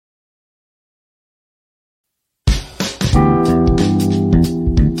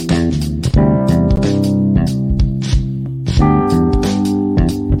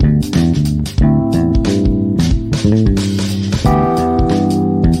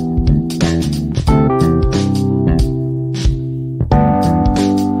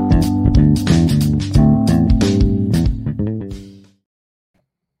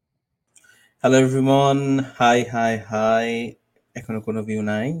Hello everyone. Hi. এখনো কোনো view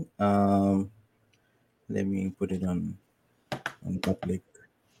নাই. Let me put it on public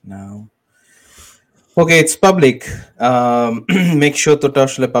now. Okay, it's public. Make sure তোটা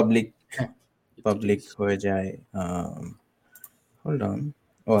আসলে হ্যাঁ, public হয়ে যায়. Hold on.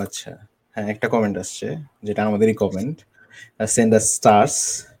 ও আচ্ছা. হ্যাঁ, একটা কমেন্ট আসছে যেটা আমাদেরই comment. Send us stars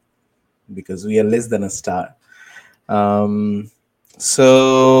because we are less than a star. Um, so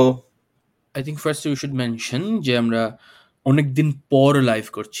I think first we should mention যে আমরা অনেকদিন পর লাইভ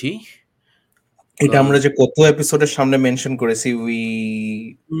করছি। এটা আমরা Because যে কত এপিসোডের সামনে মেনশন করেছি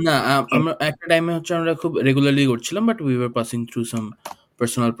না আমরা একটা টাইমে হচ্ছে আমরা খুব রেগুলারলি করছিলাম, but we were passing through some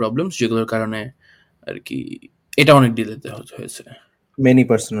personal problems, যেগুলোর কারণে আর কি এটা অনেক ডিলেতে হয়েছে। many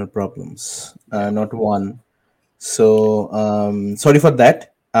personal problems, not one. So sorry for that.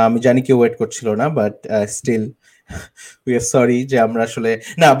 আমি জানি কেউ ওয়েট করছিল না, but still we are sorry যে আমরা আসলে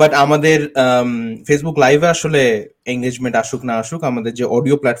না, বাট আমাদের ফেসবুক লাইভে আসলে এঙ্গেজমেন্ট আসুক না আসুক, আমাদের যে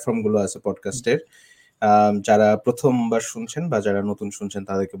অডিও প্ল্যাটফর্ম গুলো আছে পডকাস্টের, যারা প্রথমবার শুনছেন বা যারা নতুন শুনছেন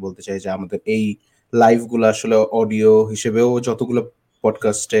তাদেরকে বলতে চাই যে আমাদের এই লাইভ গুলো আসলে অডিও হিসেবেও যতগুলো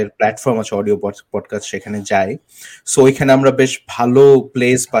পডকাস্টের প্ল্যাটফর্ম আছে অডিও পডকাস্ট সেখানে যায়। সো এখানে আমরা বেশ ভালো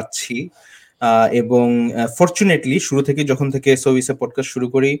প্লেস পাচ্ছি, এবং ফরচুনেটলি শুরু থেকে যখন থেকে সোভিসে পডকাস্ট শুরু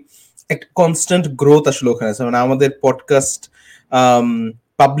করি একটা কনস্ট্যান্ট গ্রোথ আসলে ওখানে আছে। মানে আমাদের পডকাস্ট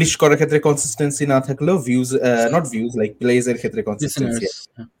পাবলিশ করার ক্ষেত্রে কনসিস্টেন্সি না থাকলেও views, not views, like pledge এর ক্ষেত্রে কনসিস্টেন্সি। লিসেনার্স।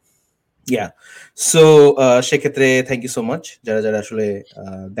 ইয়া, সো সেক্ষেত্রে থ্যাংক ইউ সো মাচ যারা যারা আসলে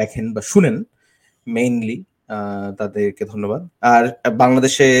দেখেন বা শুনেন মেইনলি, তাদেরকে ধন্যবাদ। আর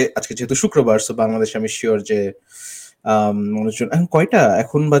বাংলাদেশে আজকে যেহেতু শুক্রবার, সো বাংলাদেশে আমি শিওর যে মানুষজন এখন কয়টা,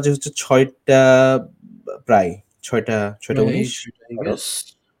 এখন বাজে হচ্ছে 6টা, প্রায় 6টা 19।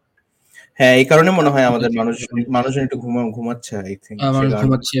 হ্যাঁ, এই কারণে মনে হয় আমাদের মানুষজন একটু ঘুমাচ্ছে, আই থিঙ্ক সে মানুষ কারণে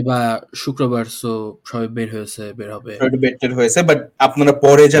ঘুমাচ্ছে বা শুক্রবার, সো সবাই বের হবে। একটু বেটার হয়েছে। বাট আপনারা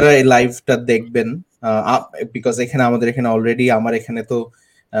পরে যারা এই লাইভটা দেখবেন, বিকজ এখানে আমাদের এখানে অলরেডি আমার এখানে তো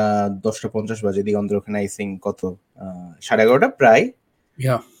 10টা 50 বাজে, দিগন্তের ওখানে আই থিঙ্ক কত 11:30 প্রায়।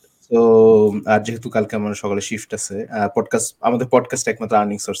 ইয়া, তো আর যেহেতু কালকে আমার সকালে শিফট আছে, আমাদের পডকাস্ট একমাত্র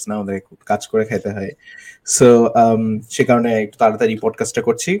আর্নিং সোর্স না, আমাদের একটু কাজ করে খাইতে হয়। সো সে কারণে একটু তাড়াতাড়ি পডকাস্টটা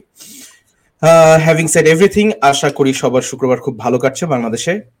করছি। হ্যাভিং সেড এভরিথিং, আশা করি সবার শুক্রবার খুব ভালো কাটছে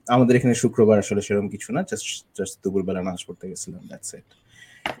বাংলাদেশে। আমাদের এখানে শুক্রবার আসলে সেরকম কিছু না, জাস্ট দুপুরবেলা নাচ পড়তে গেছিলাম, দ্যাটস ইট।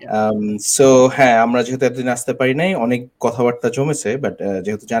 সো হ্যাঁ, আমরা যেহেতু এতদিন আসতে পারি নাই, অনেক কথাবার্তা জমেছে, বাট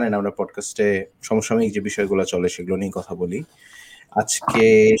যেহেতু জানেন আমরা পডকাস্টে সমসাময়িক যে বিষয়গুলো চলে সেগুলো নিয়ে কথা বলি। আজকে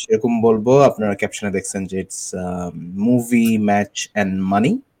সেরকম বলবো, আপনারা ক্যাপশনে দেখছেন যে it's movie match and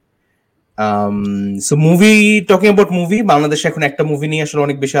money. So movie, talking about movie, বাংলাদেশে এখন একটা মুভি নিয়ে আসলে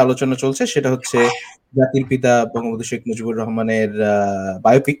অনেক বেশি আলোচনা চলছে, সেটা হচ্ছে জাতির পিতা বঙ্গবন্ধু শেখ মুজিবুর রহমানের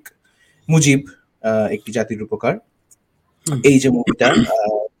বায়োপিক মুজিব, একটি জাতির উপকার। এই যে মুভিটা,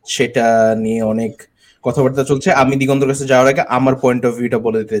 সেটা নিয়ে অনেক কথাবার্তা চলছে। আমি দিগন্তর কাছে যাওয়ার আগে আমার পয়েন্ট অফ ভিউটা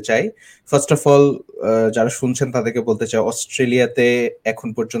বলে দিতে চাই। ফার্স্ট অফ অল, যারা শুনছেন তাদেরকে বলতে চাই, অস্ট্রেলিয়াতে এখন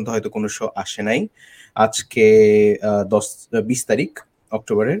পর্যন্ত হয়তো কোনো শো আসে নাই। আজকে 20 তারিখ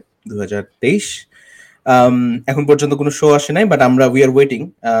অক্টোবরের 2023। এখন পর্যন্ত কোনো শো আসে নাই, বাট আমরা উই আর ওয়েটিং।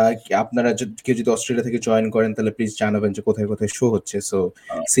 আপনারা কেউ যদি অস্ট্রেলিয়া থেকে জয়েন করেন তাহলে প্লিজ জানাবেন যে কোথায় কোথায় শো হচ্ছে, সো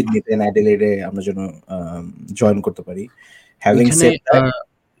সিডনিতে, অ্যাডিলেডে আমরা যেন জয়েন করতে পারি। হ্যাভিং ওইখানে সেড দ্যাট,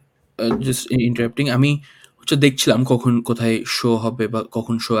 জাস্ট ইন্টারাপ্টিং, আমি হচ্ছে দেখছিলাম কখন কোথায় শো হবে বা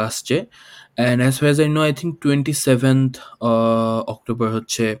কখন শো আসছে। And as far as I know, I think 27th October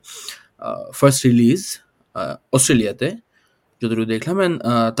হচ্ছে ফার্স্ট রিলিজ অস্ট্রেলিয়াতে, যতটুকু দেখলাম। অ্যান্ড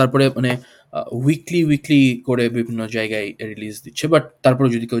তারপরে মানে উইকলি করে বিভিন্ন জায়গায় রিলিজ দিচ্ছে। বাট তারপরে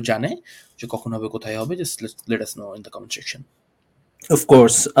যদি কেউ জানে যে কখন হবে কোথায় হবে, just let us no in the comment section.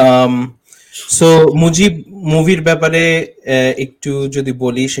 Of course. So Mujib মুভির ব্যাপারে একটু যদি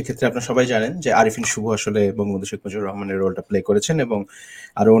বলি, সেক্ষেত্রে আপনারা সবাই জানেন যে আরিফিন শুভ আসলে বঙ্গবন্ধু শেখ মুজিবুর রহমানের রোলটা প্লে করেছেন, এবং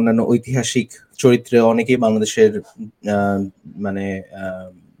আরো অন্যান্য ঐতিহাসিক চরিত্রে অনেকেই বাংলাদেশের আহ, মানে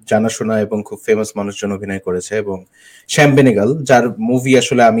জানাশোনা এবং খুব ফেমাস মানুষজন অভিনয় করেছে। এবং শ্যাম বেনেগাল, যার মুভি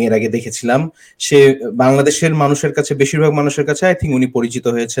আসলে আমি এর আগে দেখেছিলাম, সে বাংলাদেশের মানুষের কাছে, বেশিরভাগ মানুষের কাছে আই থিঙ্ক উনি পরিচিত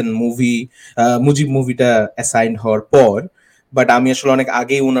হয়েছেন মুজিব মুভিটা অ্যাসাইন হওয়ার পর। বাট আমি আসলে অনেক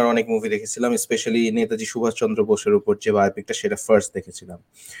আগেই উনার অনেক মুভি দেখেছিলাম, স্পেশালি নেতাজি সুভাষচন্দ্র বোসের উপর যে বায়োপিকটা, সেটা ফার্স্ট দেখেছিলাম।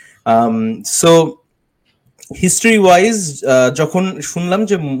 সো হিস্ট্রি ওয়াইজ যখন শুনলাম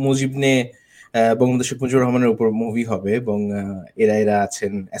যে মুজিব নিয়ে বঙ্গবন্ধু শেখ মুজিবুর রহমানের উপর মুভি হবে এবং এরা এরা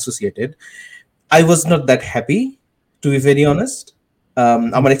আছেন associated, I was not that happy, to be very honest.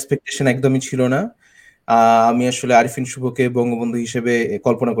 আমার এক্সপেকটেশন একদমই ছিল না। আমি আসলে আরিফিন শুভকে বঙ্গবন্ধু হিসেবে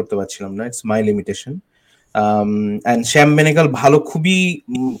কল্পনা করতে পারছিলাম না, it's my limitation. And Shyam Benegal ভালো, খুবই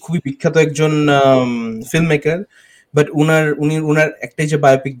খুবই বিখ্যাত একজন ফিল্ম মেকার। বাট উনার একটাই যে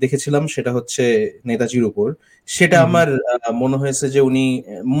বায়োপিক দেখেছিলাম সেটা হচ্ছে নেতাজির উপর। সেটা হুম, হুম, আমার মনে হয়েছে যে উনি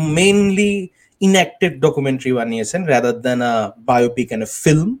মেইনলি ইনঅ্যাক্টেড ডকুমেন্টারি বানিয়েছেন rather than a biopic and a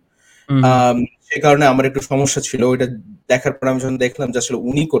film. Hmm, hmm. সে কারণে আমার একটু সমস্যা ছিল ওইটা দেখার পর। আমি যখন দেখলাম যে আসলে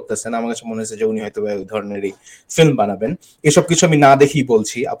উনি করতেছেন, আমার কাছে মনে হয়েছে যে উনি হয়তো ওই ধরনেরই ফিল্ম বানাবেন। এসব কিছু আমি না দেখেই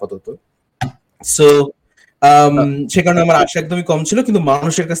বলছি আপাতত। সো আ সে কারণে আমার আশা একদমই কম ছিল, কিন্তু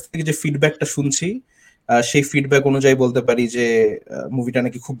মানুষের কাছ থেকে যে ফিডব্যাকটা শুনছি সেই ফিডব্যাক অনুযায়ী বলতে পারি যে মুভিটা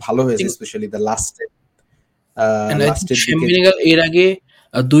নাকি খুব ভালো হয়েছে, think specially the and I think লাস্টের শ্যাম দিকে। বেনেগাল এর আগে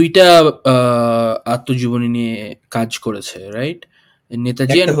 ২ টা আ আত্মজীবনী নিয়ে কাজ করেছে, রাইট?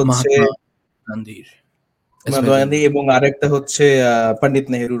 নেতাজি একটা অ্যান্ড হচ্ছে মহাত্মা গান্ধীর, as far Mahatma as I Gandhi, no. এবং আরেকটা হচ্ছে পন্ডিত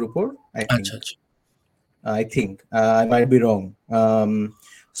নেহেরুর উপর। আই আচ্ছা, থিঙ্ক আচ্ছা। I think I might be wrong.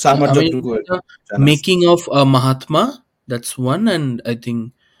 So আমার আমি যতটুকু দ্য জানা আছে। Making of Mahatma, that's one, and I think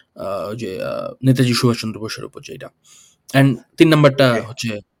যে নেতাজি সুভাষচন্দ্র বোসের উপর যেটা। অ্যান্ড ৩ নাম্বারটা ওকে,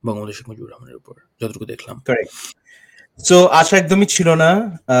 হচ্ছে বঙ্গবন্ধু শেখ মুজিবুর রহমানের উপর, যতটুকু দেখলাম। কারেক্ট। সো আশা একদমই ছিল না,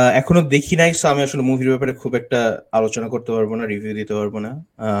 এখনো দেখি নাই, সো আমি আসলে মুভির ব্যাপারে খুব একটা আলোচনা করতে পারবো না, রিভিউ দিতে পারবো না।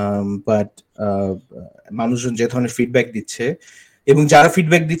 বাট মানুষজন যে ধরনের ফিডব্যাক দিচ্ছে, এবং যারা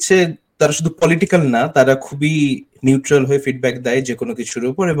ফিডব্যাক দিচ্ছে তারা শুধু পলিটিক্যাল না, তারা খুবই নিউট্রাল হয়ে ফিডব্যাক দেয় যে কোনো কিছুর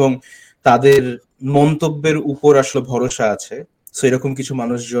উপর, এবং তাদের মন্তব্যের উপর আসলে ভরসা আছে। সো এরকম কিছু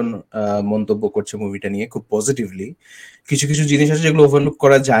মানুষজন মন্তব্য করছে মুভিটা নিয়ে খুব পজিটিভলি। কিছু কিছু জিনিস আছে যেগুলো ওভারলুক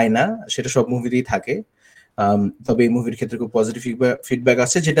করা যায় না, সেটা সব মুভিতেই থাকে। তবে এই মুভির ক্ষেত্রে খুব পজিটিভ ফিডব্যাক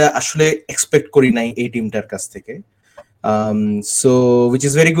আছে, যেটা আসলে এক্সপেক্ট করি নাই এই টিমটার কাছ থেকে। So which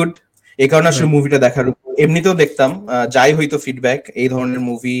is very good. এই কারণে আসলে রাইট। মুভিটা দেখার উপর এমনিতেও দেখতাম, যাই হয়তো ফিডব্যাক এই ধরনের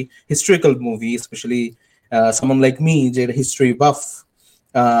মুভি, হিস্টোরিক্যাল মুভি স্পেশালি, সামন লাইক মি যে হিস্ট্রি বাফ,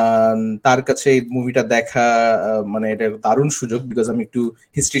 তার কাছে এই মুভিটা দেখা মানে এটা দারুণ সুযোগ, বিকজ আমি একটু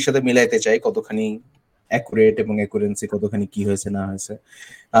হিস্ট্রির সাথে মিলাইতে চাই কতখানি অ্যাকুরেট এবং অ্যাকুরেন্সি কতখানি কি হয়েছে না হয়েছে।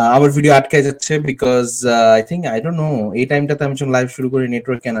 আমার ভিডিও আটকে যাচ্ছে because I think I don't know, এই টাইমটাতে আমি যখন লাইভ শুরু করি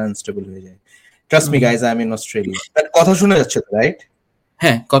নেটওয়ার্ক কেন আনস্টেবল হয়ে যায়। Trust hmm, me hmm. Guys, I am in Australia. কথা শোনা যাচ্ছে তো, রাইট?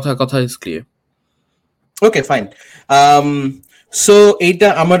 হ্যাঁ, কথা is clear. Okay, fine. So এইটা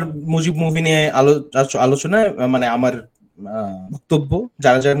আমার মুজিব মুভি নিয়ে আলোচনা, মানে আমার বক্তব্য।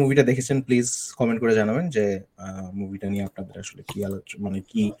 যারা যারা মুভিটা দেখেছেন প্লিজ কমেন্ট করে জানাবেন যে মুভিটা নিয়ে আপনাদের আসলে কি আলোচনা, মানে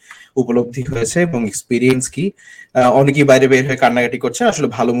কি উপলব্ধি হয়েছে এবং এক্সপিরিয়েন্স কি। অনেকেই বাইরে বের হয়ে কান্নাকাটি করছে, আসলে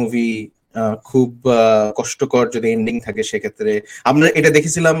ভালো মুভি। খুব কষ্টকর যদি এন্ডিং থাকে সেক্ষেত্রে, আমরা এটা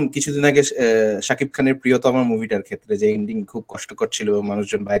দেখেছিলাম কিছুদিন আগে শাকিব খানের প্রিয়তমা মুভিটার ক্ষেত্রে, যে এন্ডিং খুব কষ্টকর ছিল এবং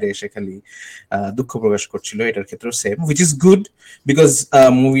মানুষজন বাইরে এসে খালি দুঃখ প্রকাশ করছিল। এটার ক্ষেত্রেও same, which is good, because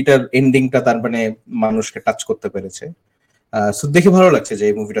মুভিটার এন্ডিংটা তার মানে মানুষকে টাচ করতে পেরেছে। সো দেখে ভালো লাগছে যে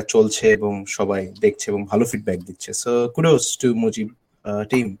এই মুভিটা চলছে এবং সবাই দেখছে এবং ভালো ফিডব্যাক দিচ্ছে। So kudos two Mujib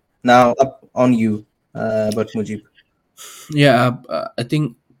team. Now up on you, but Mujib. Yeah, I think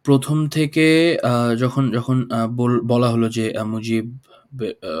 ১ম থেকে যখন যখন বলা হলো যে মুজিব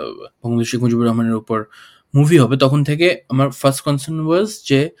বঙ্গবন্ধু শেখ মুজিবুর রহমানের উপর মুভি হবে, তখন থেকে আমার ফার্স্ট কনসার্ন ওয়াজ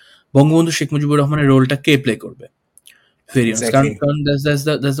যে বঙ্গবন্ধু শেখ মুজিবুর রহমানের রোলটা কে প্লে করবে? ভেরি অনেস্ট, কারণ এক্স্যাক্টলি। কারণ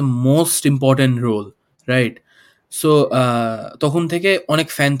that's the most important role, right? So তখন থেকে অনেক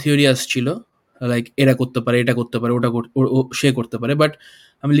ফ্যান থিওরি আসছিল, লাইক এরা করতে পারে, এটা করতে পারে, ওটা সে করতে পারে, বাট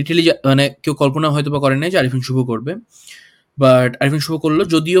আমি লিটারালি মানে কেউ কল্পনা হয়তো বা করে নাই যে আরিফিন শুভ করবে। বাট আরিফিন শুভ করলো,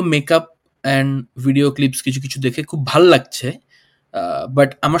 যদিও মেকআপ অ্যান্ড ভিডিও ক্লিপস কিছু কিছু দেখে খুব ভাল লাগছে। বাট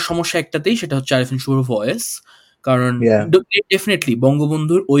আমার সমস্যা একটাতেই, সেটা হচ্ছে আরিফিন শুভর ভয়েস। কারণ Yeah. ডেফিনেটলি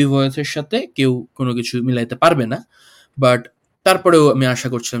বঙ্গবন্ধুর ওই ভয়েসের সাথে কেউ কোনো কিছু মিলাইতে পারবে না। বাট তারপরেও আমি আশা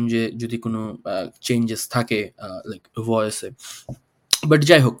করছিলাম যে যদি কোনো চেঞ্জেস থাকে লাইক ভয়েসে। বাট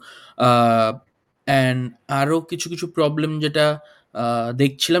যাই হোক, অ্যান্ড আরও কিছু কিছু প্রবলেম যেটা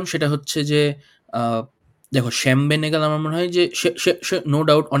দেখছিলাম সেটা হচ্ছে যে আহ, দেখো, শ্যাম বেনেগাল আমার মনে হয় যে সে নো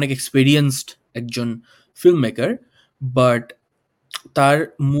ডাউট অনেক এক্সপেরিয়েন্সড একজন ফিল্ম মেকার, বাট তার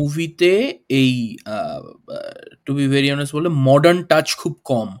মুভিতে এই টু বি ভেরি অনেস্ট বললে মডার্ন টাচ খুব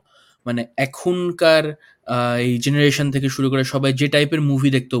কম। মানে এখনকার এই জেনারেশন থেকে শুরু করে সবাই যে টাইপের মুভি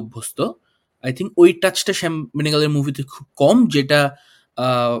দেখতে অভ্যস্ত, আই থিঙ্ক ওই টাচটা শ্যাম বেনেগালের মুভিতে খুব কম, যেটা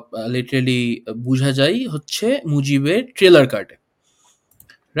লিটারেলি বোঝা যায় হচ্ছে মুজিবের ট্রেলার কার্ডে,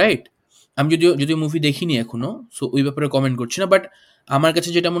 রাইট? আমি যদিও যদিও মুভি দেখিনি এখনো, সো ওই ব্যাপারে কমেন্ট করছি না, বাট আমার কাছে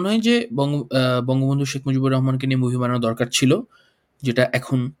যেটা মনে হয় যে বঙ্গবন্ধু শেখ মুজিবুর রহমানকে নিয়ে মুভি বানানো দরকার ছিল, যেটা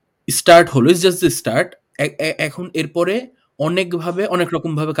এখন স্টার্ট হলো, ইজ জাস্ট দ্য স্টার্ট। এখন এরপরে অনেকভাবে অনেক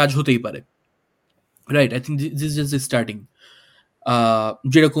রকমভাবে কাজ হতেই পারে, right? I think this just the starting.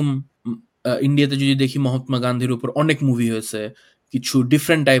 যেরকম ইন্ডিয়াতে যদি দেখি মহাত্মা গান্ধীর উপর অনেক মুভি হয়েছে, কিছু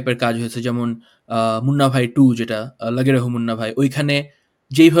ডিফারেন্ট টাইপের কাজ হয়েছে, যেমন মুন্না ভাই 2 যেটা লাগে রহো মুন্না ভাই, ওইখানে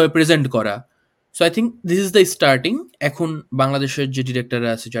যেইভাবে প্রেজেন্ট করা। So I think this is the starting. এখন বাংলাদেশের যে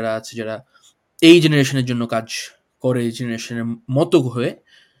ডিরেক্টররা আছে, যারা এই জেনারেশনের জন্য কাজ করে, এই জেনারেশনের মতো হয়ে,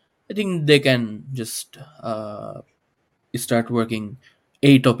 I think they can just start working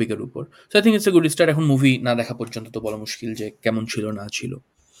এই টপিকের উপর। So I think it's a good start. এখন মুভি না দেখা পর্যন্ত তো বলা মুশকিল যে কেমন ছিল না ছিল।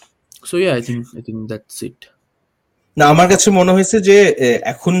 So yeah, I think that's it. না, আমার কাছে মনে হয়েছে যে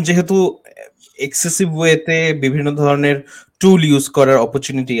এখন যেহেতু এক্সেসিভ ওয়েতে বিভিন্ন ধরনের টুল ইউজ করার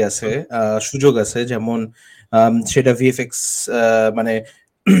অপরচুনিটি আছে, সুযোগ আছে, যেমন সেটা ভিএফএক্স মানে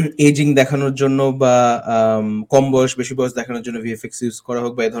এজিং দেখানোর জন্য বা কম বয়স বেশি বয়স দেখানোর জন্য ভিএফএক্স ইউজ করা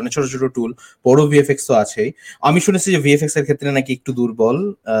হোক, বা এই ধরনের ছোট ছোট টুল, বড় ভিএফএক্স তো আছেই। আমি শুনেছি যে ভিএফএক্স এর ক্ষেত্রে নাকি একটু দুর্বল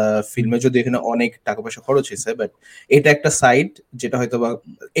ফিল্মে, যদি এখানে অনেক টাকা পয়সা খরচ হয়েছে, বাট এটা একটা সাইড যেটা হয়তো বা,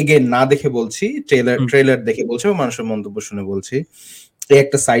 এগেন না দেখে বলছি, ট্রেলার দেখে বলছি বা মানুষের মন্তব্য শুনে বলছি, এই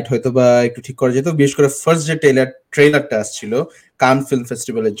একটা সাইট হয়তো বা একটু ঠিক করা যেত। বিশেষ করে ফার্স্ট যে ট্রেলারটা আসছিল কান ফিল্ম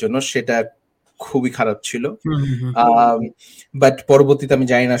ফেস্টিভ্যালের জন্য, সেটা খুবই খারাপ ছিল। বাট পরবর্তীতে আমি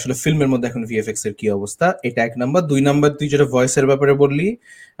জানি না আসলে ফিল্মের মধ্যে এখন ভিএফএক্স এর কি অবস্থা। এটা এক নাম্বার। 2 নাম্বার, তুই যেটা ভয়েসের ব্যাপারে বললি,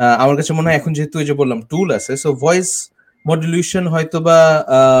 আমার কাছে মনে হয় এখন যেহেতু এই যে বললাম টুল আছে, সো ভয়েস মডুলেশন হয়তো বা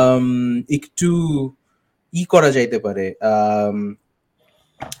একটু করা যাইতে পারে,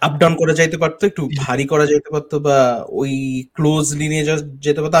 আপ ডাউন করা যাইতে পারতো, একটু ভারী করা যাইতে পারতো, বা ওই ক্লোজলি নিয়ে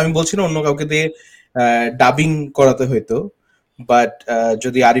যেতে পারতো। আমি বলছি না অন্য কাউকে দিয়ে ডাবিং করাতে হইতো, বাট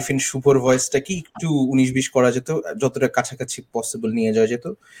যদি আরিফিন শুভর ভয়েসটা কি একটু 19-20 করা যেত, যতটা কাছাকাছি পসিবল নিয়ে যাওয়া যেত,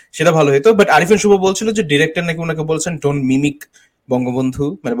 সেটা ভালো হতো। বাট আরিফিন শুভ বলছিল যে ডিরেক্টর নাকি ওনাকে বলছেন ডোন্ট মিমিক বঙ্গবন্ধু,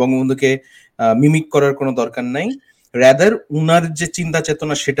 মানে বঙ্গবন্ধুকে মিমিক করার কোনো দরকার নাই, রাদার উনার যে চিন্তা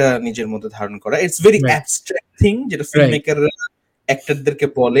চেতনা সেটা নিজের মধ্যে ধারণ করা। ইটস ভেরি অ্যাবস্ট্রাক্ট থিং যেটা ফিল্ম মেকার অ্যাক্টরদেরকে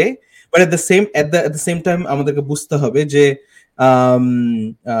বলে, but at the same time আমাদেরকে বুঝতে হবে যে আম,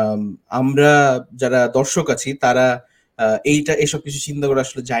 আম, আমরা যারা দর্শক আছি তারা এসব কিছু চিন্তা করে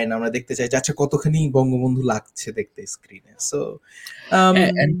আসলে যায় না। আমরা দেখতে চাই যে আচ্ছা কতখানি বঙ্গবন্ধু লাগছে দেখতে স্ক্রিনে। সো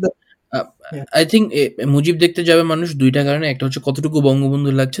আই থিঙ্ক মুজিব দেখতে যাবে মানুষ দুইটা কারণে। একটা হচ্ছে কতটুকু বঙ্গবন্ধু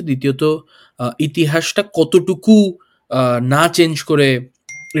লাগছে, দ্বিতীয়ত ইতিহাসটা কতটুকু না চেঞ্জ করে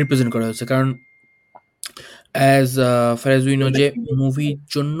রিপ্রেজেন্ট করা হয়েছে। কারণ as far as we know যে মুভির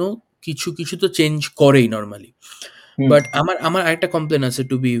জন্য কিছু কিছু তো চেঞ্জ করেই নর্মালি। বাট আমার আমার আরেকটা কমপ্লেন আছে,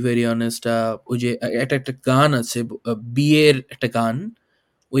 টু বি ভেরি অনেস্ট। ওই যে একটা গান আছে, বিয়ের একটা গান,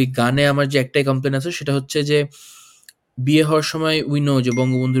 ওই গানে আমার যে একটাই কমপ্লেন আছে সেটা হচ্ছে যে বিয়ে হওয়ার সময় উই নো যে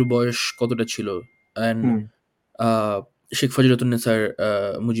বঙ্গবন্ধুর বয়স কতটা ছিল, অ্যান্ড শেখ ফজিলাতুন্নেসার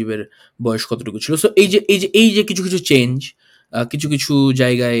মুজিবের বয়স কতটুকু ছিল। সো এই যে কিছু কিছু চেঞ্জ কিছু কিছু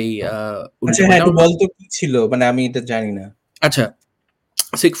জায়গায় আচ্ছা, উল্টে হ্যাঁ, পাল্টে। একটু বলতো কি ছিল, মানে আমি এটা জানি না। আচ্ছা,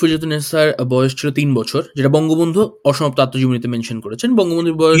 শেখ ফজিলাতুন্নেসার বয়স ছিল 3 বছর, যেটা বঙ্গবন্ধু অসমাপ্ত আত্মজীবনীতে মেনশন করেছেন।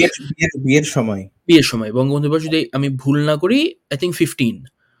 বঙ্গবন্ধুর বয়স বিয়ের সময়, বিয়ের সময় বঙ্গবন্ধুর বয়স, যদি আমি ভুল না করি, I think 15।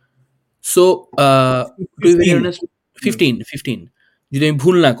 So two be very 15। Honest, 15 যদি আমি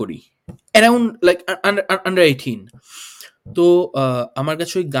ভুল না করি, অ্যারাউন্ড লাইক আন্ডার 18। তো আমার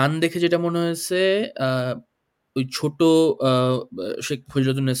কাছে ওই গান দেখে যেটা মনে হয়েছে, ওই ছোট শেখ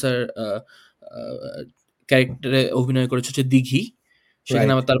ফজলুন্নেসার ক্যারেক্টারে অভিনয় করেছে হচ্ছে দিঘি, সেখানে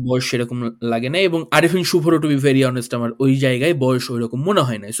রাইট। আমার তার বয়স সেরকম লাগে না। এবং Arifin শুভরও two be very honest আমার ওই জায়গায় বয়স ওইরকম মনে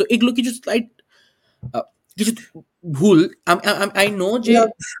হয় না। সো এগুলো কিছু স্লাইট কিছু ভুল। আই নো যে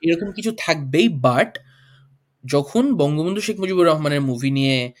এরকম কিছু থাকবেই, বাট যখন বঙ্গবন্ধু শেখ মুজিবুর রহমানের মুভি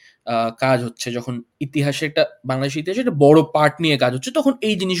নিয়ে কাজ হচ্ছে, যখন ইতিহাসে একটা বাংলাদেশের ইতিহাসে একটা বড় পার্ট নিয়ে কাজ হচ্ছে, তখন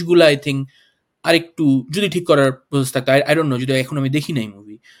এই জিনিসগুলো আই থিঙ্ক আরেকটু যদি ঠিক করার প্রসেস থাকতো। আই ডোন্ট নো, যদি এখন আমি দেখি নাই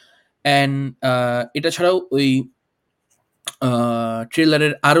মুভি। অ্যান্ড এটা ছাড়াও ওই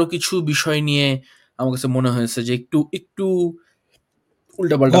ট্রেলারের আরো কিছু বিষয় নিয়ে আমার কাছে মনে হয়েছে যে একটু একটু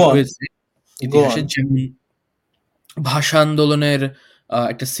উল্টাপাল্টা গো অন, হয়েছে গো অন। ইতিহাসের। যেমন ভাষা আন্দোলনের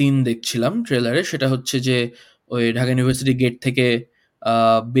একটা সিন দেখছিলাম ট্রেলারে, সেটা হচ্ছে যে ওই ঢাকা ইউনিভার্সিটি গেট থেকে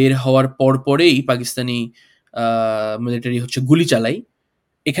বের হওয়ার পরেই পাকিস্তানি মিলিটারি হচ্ছে গুলি চালাই।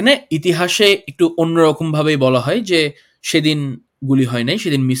 এখানে ইতিহাসে একটু অন্যরকম ভাবেই বলা হয় যে সেদিন গুলি হয় নাই,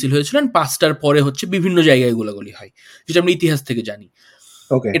 সেদিন মিছিল হয়েছিল, 5টার পরে হচ্ছে বিভিন্ন জায়গায় গোলাগুলি হয়, যেটা আমরা ইতিহাস থেকে জানি।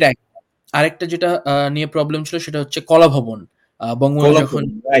 ওকে। এটা আরেকটা যেটা নিয়ে প্রবলেম ছিল সেটা হচ্ছে কলাভবন। বঙ্গবন্ধু যখন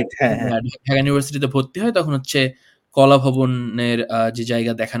কলাপুর, রাইট, হ্যাঁ, হ্যাঁ। ঢাকা ইউনিভার্সিটিতে ভর্তি হয় তখন হচ্ছে কলাভবনের যে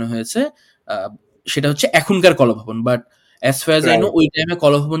জায়গা দেখানো হয়েছে, আহ, সেটা হচ্ছে এখনকার কলাভবন। But as far as I know, right, ওই টাইমে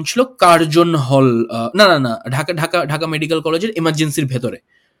কলাভবন ছিল কার্জন হল। না না না, ঢাকা ঢাকা ঢাকা মেডিকেল কলেজের এমার্জেন্সির ভেতরে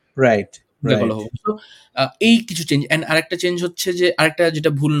রাইট, রাইট। কলাভবন। তো এই কিছু চেঞ্জ। অ্যান্ড আরেকটা চেঞ্জ হচ্ছে যে, আরেকটা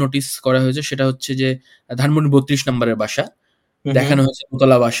যেটা ভুল নোটিস করা হয়েছে সেটা হচ্ছে যে ধানমন্ডি 32 নম্বরের বাসা, দেখানো হয়েছে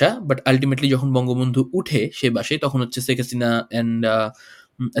দোতলা বাসা, বাট আলটিমেটলি যখন বঙ্গবন্ধু উঠে সেই বাসায়, তখন হচ্ছে Sheikh Hasina and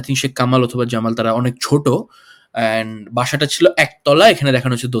I think Sheikh Kamal অথবা জামাল তারা অনেক ছোট, অ্যান্ড বাসাটা ছিল একতলা, এখানে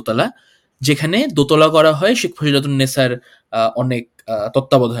দেখানো হচ্ছে দোতলা, যেখানে দোতলা করা হয় শেখ ফজিলাতুন নেসার অনেক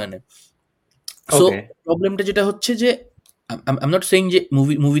তত্ত্বাবধানে। So okay. প্রবলেমটা যেটা হচ্ছে যে, আই এম নট সেইং যে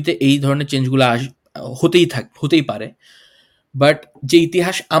মুভিতে এই ধরনের চেঞ্জগুলো হতেই পারে, বাট যে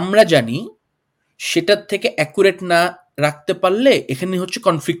ইতিহাস আমরা জানি সেটার থেকে অ্যাকুরেট না রাখতে পারলে এখানে হচ্ছে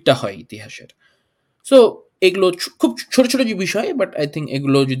কনফ্লিক্টটা হয় ইতিহাসের। সো এগুলো খুব ছোট ছোট যে বিষয়, বাট আই থিঙ্ক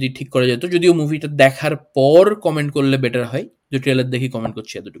এগুলো যদি ঠিক করা যেত, যদিও মুভিটা দেখার পর কমেন্ট করলে বেটার হয়, যে ট্রেলার দেখে কমেন্ট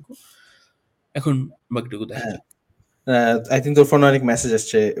করছি এতটুকু, এখন বাকিটুকু দেখা হ্যাঁ, যাক। আই থিঙ্ক তোর ফোনে অনেক মেসেজ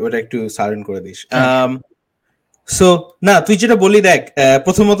আসছে, ওটা একটু সাইলেন্ট করে দিস। হ্যাঁ, সো না, তুই যেটা বলি দেখ,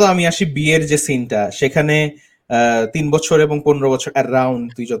 প্রথমত আমি আসি বিয়ের যে সিনটা, সেখানে 3 বছর এবং 15 বছর অ্যারাউন্ড,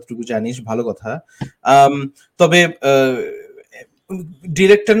 তুই যতটুকু জানিস ভালো কথা। তবে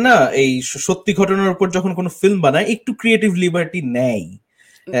ডিরেক্টর না এই সত্যি ঘটনার উপর যখন কোনো ফিল্ম বানায় একটু ক্রিয়েটিভ লিবার্টি নেয়,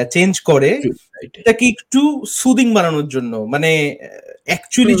 চেঞ্জ করে রাইট, এটাকে একটু সুদিং বানানোর জন্য। মানে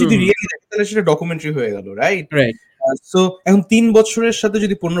অ্যাকচুয়ালি যদি রিয়েলি দেখে তাহলে সেটা ডকুমেন্টারি হয়ে গেল, রাইট? রাইট, সো এখন 3 বছরের সাথে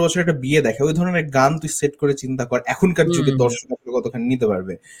যদি 15 বছরের একটা বিয়ে দেখে, ওই ধরনের গান তুই সেট করে চিন্তা কর এখনকার যুগে দর্শক আসলে কতখানি নিতে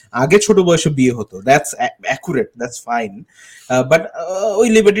পারবে। আগে ছোট বয়সে বিয়ে হতো, that's accurate, that's fine, but ওই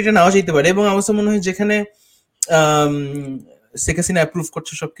লিবার্টিটা নেওয়া যেতে পারে। এবং আমার কাছে মনে হয় যেখানে শেখ হাসিনা অ্যাপ্রুভ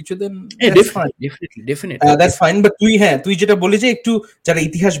করছে সবকিছু, দেন that's fine, definitely. That's fine. But তুই যেটা বলি যে একটু যারা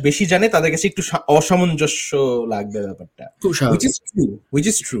ইতিহাস বেশি জানে তাদের কাছে একটু অসামঞ্জস্য লাগবে ব্যাপারটা, খুব হুইচ স্বাভাবিক। Is true, which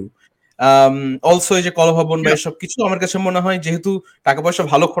is true. Also এই যে কলভবন বা এসব কিছু আমার কাছে মনে হয় যেহেতু টাকা পয়সা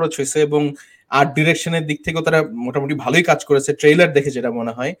ভালো খরচ হয়েছে এবং আর্ট ডিরেকশনের দিক থেকেও তারা মোটামুটি ভালোই কাজ করেছে, ট্রেইলার দেখে যেটা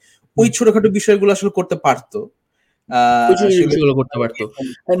মনে হয় ওই ছোটখাটো বিষয়গুলো আসলে করতে পারতো প্রচুর আসলে। বিষয়গুলো করতে পারতো।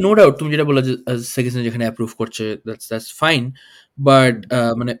 নো ডাউট, তুমি যেটা বললে যে শেখ হাসিনা যেখানে অ্যাপ্রুভ করছে, দ্যাটস ফাইন, বাট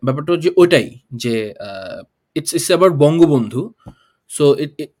মানে ব্যাপারটা হচ্ছে ওইটাই যে it's about Bangabandhu. So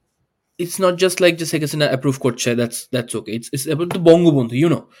it's not just like যে শেখ হাসিনা অ্যাপ্রুভ করছে, that's okay, it's about the Bangabandhu,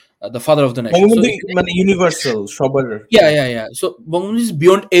 the father of the nation. So Bangabandhu মানে ইউনিভার্সাল সবার আর কি। yeah, so Bangabandhu is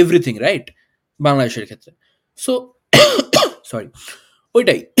beyond everything, right, বাংলাদেশের ক্ষেত্রে। সো সরি,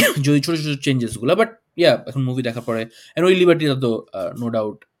 ওইটাই যদি ছোট ছোট চেঞ্জেস গুলা, বাট এখন মুভি দেখার পরে ওই লিবার্টিটা তো নো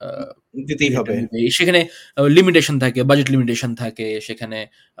ডাউট দিতেই হবে। সেখানে লিমিটেশন থাকে, বাজেট লিমিটেশন থাকে, সেখানে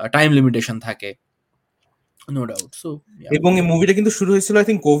টাইম লিমিটেশন থাকে, নো ডাউট। সো এবং এই মুভিটা কিন্তু শুরু হয়েছিল আই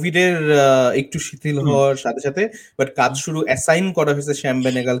থিঙ্ক কোভিড এর একটু শিথিল হওয়ার সাথে সাথে, বাট কাজ শুরু অ্যাসাইন করা হয়েছে শ্যাম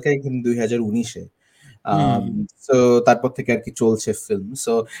বেনেগালকে কিন্তু 2019-এ। সো তারপর থেকে আর কি চলছে ফিল্ম।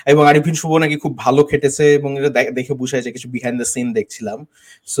 সো এবং আরিফিন শুভ নাকি খুব ভালো খেটেছে এবং এটা দেখে বুঝায় যে কিছু বিহাইন্ড দ্য সিন দেখছিলাম।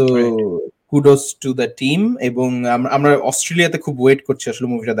 So kudos to the team. এবং আমরা অস্ট্রেলিয়াতে খুব ওয়েট করছি আসলে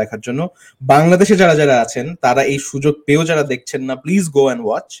মুভিটা দেখার জন্য। বাংলাদেশে যারা যারা আছেন তারা এই সুযোগ পেয়েও যারা দেখছেন না, প্লিজ গো অ্যান্ড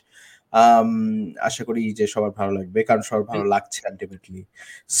ওয়াচ। আশা করি যে সবার ভালো লাগবে, কারণ সবার ভালো লাগছে ultimately.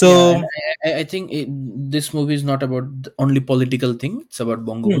 So I think this movie is not about the only political thing, it's about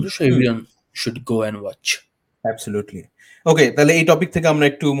Bangabandhu, so everyone should go and watch. Absolutely. ওকে, তাহলে এই টপিক থেকে আমরা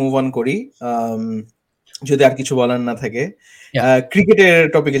একটু মুভ অন করি, যদি আর কিছু বলার না থাকে। ক্রিকেটের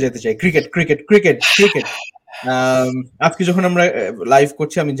টপিকে যেতে চাই। ক্রিকেট ক্রিকেট ক্রিকেট ক্রিকেট আজকে যখন আমরা লাইভ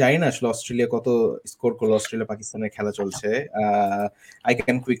করছি আমি জানি না আসলে অস্ট্রেলিয়া কত স্কোর করলো, অস্ট্রেলিয়া পাকিস্তানের খেলা চলছে। I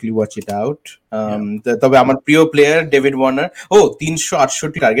can quickly watch it out. তবে আমার প্রিয় প্লেয়ার ডেভিড ওয়ার্নার,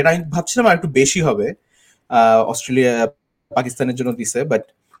 368 টার্গেট, আমি ভাবছিলাম আর একটু বেশি হবে অস্ট্রেলিয়া পাকিস্তানের জন্য দিছে, বাট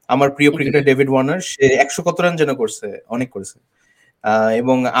আমার প্রিয় ক্রিকেটার ডেভিড ওয়ার্নার, সে 100 কত রান যেন করছে, অনেক করেছে।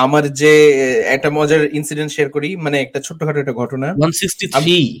 এবং আমার যে একটা মজার ইনসিডেন্ট শেয়ার করি, মানে একটা ছোট্টখাটো একটা ঘটনা।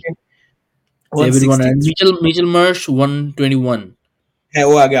 163 ডেভিড ওয়ার্নার, মিচেল মার্শ 121। হ্যাঁ,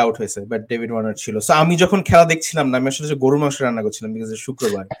 ও আগে আউট হয়েছে, বাট ডেভিড ওয়ার্নার ছিল। সো আমি যখন খেলা দেখছিলাম না, আমি আসলে গরুর মাংস রান্না করছিলাম, বিকজ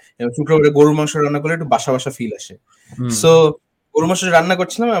শুক্রবার, এবং শুক্রবারে গরুর মাংস রান্না করলে একটু বাসা বাসা ফিল আসে। সো গরুর মাংস রান্না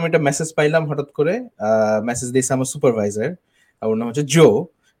করছিলাম, আমি একটা মেসেজ পাইলাম হঠাৎ করে। মেসেজ দিয়েছে আমার সুপারভাইজার, ওর নাম হচ্ছে জো,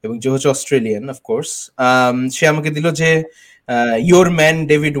 এবং জো হচ্ছে অস্ট্রেলিয়ান অফকোর্স। সে আমাকে দিল যে your man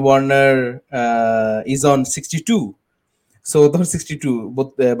David Warner is on 62। So তখন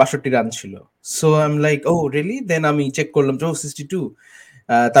 62 রান ছিল। So I am like, oh really? Then আমি চেক করলাম যে 62।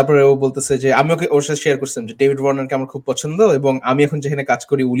 তারপরে ও বলতেছে যে, আমি ওর সাথে শেয়ার করছিলাম যে ডেভিড ওয়ার্নারকে আমার খুব পছন্দ, এবং আমি এখন যেখানে কাজ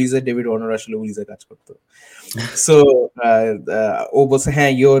করি উলিজে, ডেভিড ওয়ার্নার আসলে উলিজে কাজ করতো। সো ও বলছে,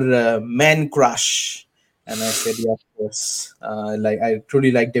 হ্যাঁ, your man crush. And I said, yeah, of course. I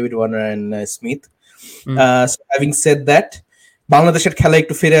truly like David Warner and Smith. So having said that, বাংলাদেশের খেলা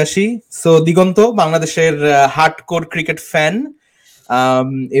একটু ফিরে আসি। সো দিগন্ত, বাংলাদেশের হার্ডকোর ক্রিকেট ফ্যান,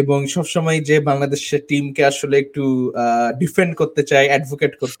 এবং সবসময় যে বাংলাদেশের টিমকে আসলে একটু ডিফেন্ড করতে চাই,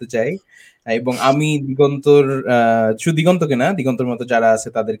 অ্যাডভোকেট করতে চাই। এবং আমি দিগন্তর শুধু দিগন্তকে না, দিগন্তর মতো যারা আছে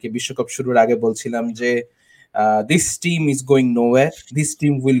তাদেরকে বিশ্বকাপ শুরুর আগে বলছিলাম যে this team is going nowhere, this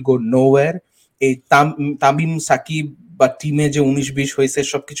team will go nowhere. এই তামিম সাকিব বা টিমে যে 19-20 হয়েছে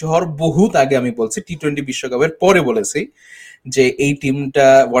সবকিছু হওয়ার বহুত আগে আমি বলছি, টি-20 বিশ্বকাপের পরে বলেছি যে এই টিমটা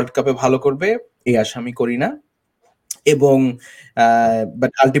ওয়ার্ল্ড কাপে ভালো করবে, এই আশা আমি করি না। এবং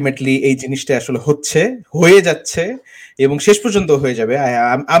বাট আলটিমেটলি এই জিনিসটা আসলে হয়ে যাচ্ছে এবং শেষ পর্যন্ত হয়ে যাবে।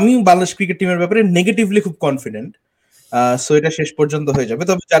 আমি বাংলাদেশ ক্রিকেট টিমের ব্যাপারে নেগেটিভলি খুব কনফিডেন্ট। সো এটা শেষ পর্যন্ত হয়ে যাবে।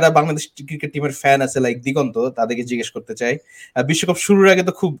 তবে যারা বাংলাদেশ ক্রিকেট টিমের ফ্যান আছে লাইক দিগন্ত, তাদেরকে জিজ্ঞেস করতে চাই, বিশ্বকাপ শুরুর আগে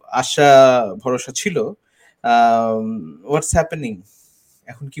তো খুব আশা ভরসা ছিল, হোয়াটস হ্যাপেনিং,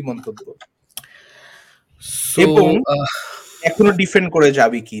 এখন কি মন্তব্য? সো এবং এখনো ডিফেন্ড করে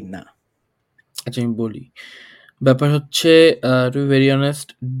যাবে কি না? আচ্ছা, আমি বলি। ব্যাপার হচ্ছে, two be very honest,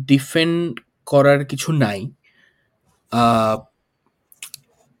 defend করার কিছু নাই।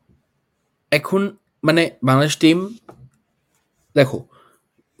 এখন মানে বাংলাদেশ টিম, দেখো,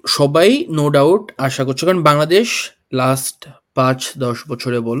 সবাই নো ডাউট আশা করছে, কারণ বাংলাদেশ লাস্ট 5-10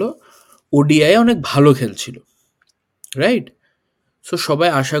 বছরে বলো ওডিআই অনেক ভালো খেলছিল, রাইট? সো সবাই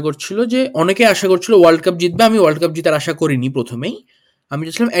আশা করছিল, যে অনেকে আশা করছিল ওয়ার্ল্ড কাপ জিতবে। আমি ওয়ার্ল্ড কাপ জিতার আশা করিনি প্রথমেই, আমি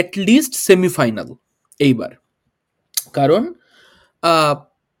চাইছিলাম অ্যাটলিস্ট সেমিফাইনাল এইবার। কারণ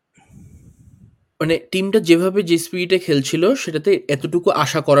মানে টিমটা যেভাবে যে স্পিরিটে খেলছিল সেটাতে এতটুকু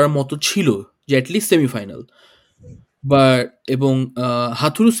আশা করার মতো ছিল যে অ্যাটলিস্ট সেমিফাইনাল। বা এবং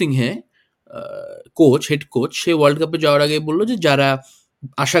হাথুরু সিংহে, হেড কোচ, সে ওয়ার্ল্ড কাপে যাওয়ার আগে বললো যে যারা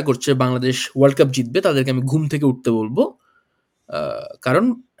আশা করছে বাংলাদেশ ওয়ার্ল্ড কাপ জিতবে তাদেরকে আমি ঘুম থেকে উঠতে বলবো। কারণ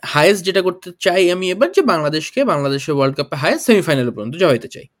হায়েস্ট যেটা করতে চাই আমি এবার, যে বাংলাদেশের ওয়ার্ল্ড কাপে হায়েস্ট সেমিফাইনাল পর্যন্ত যাওয়াইতে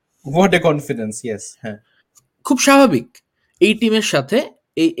চাই। হোয়াট এ কনফিডেন্স, ইয়েস, হ্যাঁ। খুব স্বাভাবিক এই টিমের সাথে।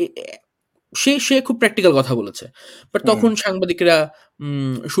 এই সে সে খুব প্র্যাকটিক্যাল কথা বলেছে। বাট তখন সাংবাদিকরা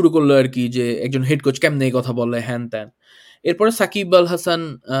শুরু করলো আর কি, যে একজন হেড কোচ কেমনে এই কথা বলে, হ্যান ত্যান। এরপরে সাকিব আল হাসান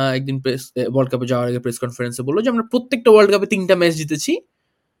একদিন ওয়ার্ল্ড কাপে যাওয়ার আগে প্রেস কনফারেন্সে বললো যে আমরা প্রত্যেকটা ওয়ার্ল্ড কাপে 3টা ম্যাচ জিতেছি,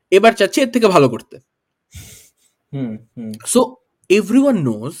 এবার চাচ্ছি এর থেকে ভালো করতে। সো এভরিওয়ান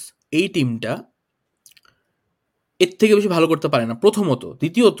নোজ এই টিমটা এর থেকে বেশি ভালো করতে পারে না, প্রথমত।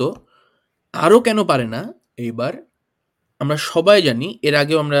 দ্বিতীয়ত, আরও কেন পারে না এইবার, আমরা সবাই জানি, এর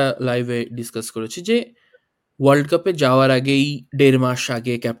আগেও আমরা লাইভে ডিসকাস করেছি, যে ওয়ার্ল্ড কাপে যাওয়ার আগেই 1.5 মাস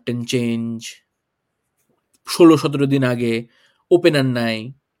আগে ক্যাপ্টেন চেঞ্জ, 16-17 দিন আগে ওপেনার নাই,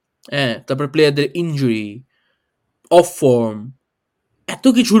 হ্যাঁ, তারপর প্লেয়ারদের ইনজুরি, অফ ফর্ম, এত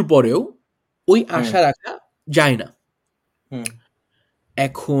কিছুর পরেও ওই আশা রাখা যায় না।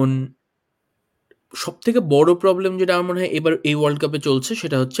 এখন সব থেকে বড় প্রবলেম যেটা আমার মনে হয় এবার এই ওয়ার্ল্ড কাপে চলছে,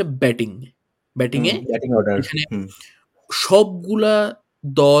 সেটা হচ্ছে ব্যাটিংয়ে। এখানে সবগুলা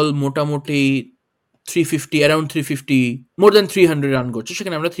দল মোটামুটি 350, অ্যারাউন্ড 350, মোর দ্যান 300 রান করছে,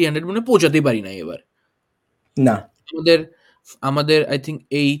 সেখানে আমরা 300 মনে পৌঁছাতেই পারি না এবার। না, আমাদের আই থিঙ্ক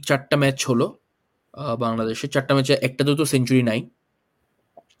এই 4টা ম্যাচ হলো, বাংলাদেশের 4টা ম্যাচে একটাতেও তো সেঞ্চুরি নাই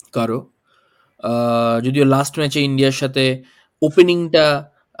কারো। যদিও লাস্ট ম্যাচে ইন্ডিয়ার সাথে ওপেনিংটা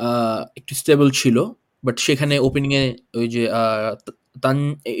একটু স্টেবল ছিল, বাট সেখানে ওপেনিংয়ে ওই যে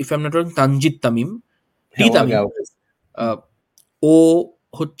if I am not wrong, Tanzid Tamim, ও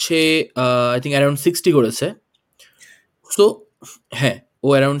হচ্ছে আই থিঙ্ক অ্যারাউন্ড 60 করেছে। সো হ্যাঁ, ও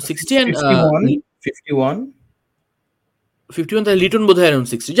অ্যারাউন্ড 60 অ্যান্ড 51, তাহলে লিটন বোধহয় অ্যারাউন্ড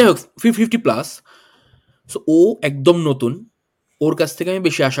 60, যাই হোক 50 প্লাস। সো ও একদম নতুন, ওর কাছ থেকে আমি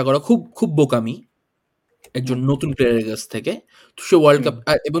বেশি আশা করা খুব খুব বোকামি একজন নতুন প্লেয়ারের কাছ থেকে। তো সে ওয়ার্ল্ড কাপ,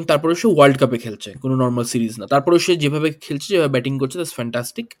 এবং তারপরে সে ওয়ার্ল্ড কাপে খেলছে, কোনো নর্মাল সিরিজ না। তারপরে সে যেভাবে খেলছে, যেভাবে ব্যাটিং করছে, দ্যাটস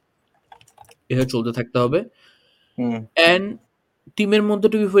ফ্যান্টাস্টিক। এভাবে চলতে থাকতে হবে। অ্যান্ড টিমের মধ্যে,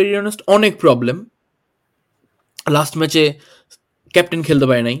 টু বি ভেরি অনেস্ট, অনেক প্রবলেম। লাস্ট ম্যাচে ক্যাপ্টেন খেলতে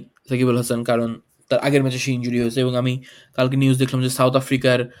পারে নাই সাকিব আল হাসান, কারণ তার আগের ম্যাচে সে ইঞ্জুরি হয়েছে। এবং আমি কালকে নিউজ দেখলাম যে সাউথ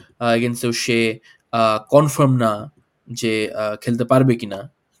আফ্রিকার এগেনস্টেও সে কনফার্ম না যে খেলতে পারবে কিনা,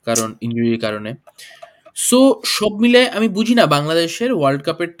 কারণ ইঞ্জুরির কারণে। সো সব মিলে আমি বুঝি না, বাংলাদেশের ওয়ার্ল্ড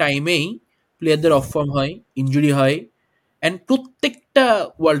কাপের টাইমেই প্লেয়ারদের অফ ফর্ম হয়, ইঞ্জুরি হয়। অ্যান্ড প্রত্যেকটা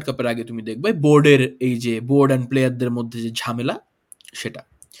ওয়ার্ল্ড কাপের আগে তুমি দেখবে বোর্ডের এই যে বোর্ড অ্যান্ড প্লেয়ারদের মধ্যে যে ঝামেলা, সেটা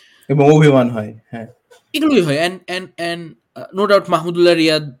এবং অভিমান হয়, হ্যাঁ, এগুলোই হয়। অ্যান্ড নো ডাউট মাহমুদুল্লাহ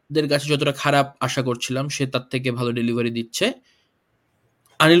রিয়াদের কাছে যতটা খারাপ আশা করছিলাম, সে তার থেকে ভালো ডেলিভারি দিচ্ছে।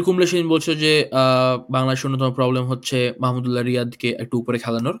 আনিল কুম্বলে সেদিন বলছে যে বাংলাদেশের অন্যতম প্রবলেম হচ্ছে মাহমুদুল্লাহ রিয়াদকে একটু উপরে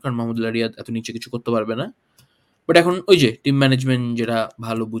খেলানোর, কারণ মাহমুদুল্লাহ রিয়াদ এত নিচে কিছু করতে পারবে না। বাট এখন ওই যে টিম ম্যানেজমেন্ট যেটা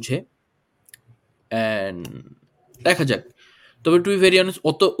ভালো বুঝে, অ্যান্ড দেখা যাক। তবে টু বি ভেরি অনেস্ট,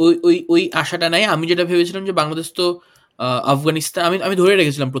 অত ওই ওই ওই আশাটা নাই। আমি যেটা ভেবেছিলাম যে বাংলাদেশ তো আফগানিস্তান আমি ধরে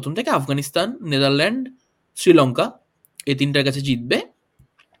রেখেছিলাম প্রথম থেকে আফগানিস্তান, নেদারল্যান্ড, শ্রীলঙ্কা এই তিনটার কাছে জিতবে।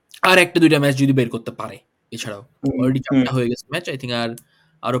 আর একটা দুইটা ম্যাচ যদি বের করতে পারে। এছাড়াও হুম, অলরেডি হুম, ৪টা হয়ে গেছে ম্যাচ। আই থিংক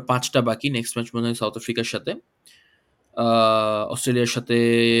আরো ৫টা বাকি। নেক্সট ম্যাচ মনে হয় সাউথ আফ্রিকার সাথে। অস্ট্রেলিয়ার সাথে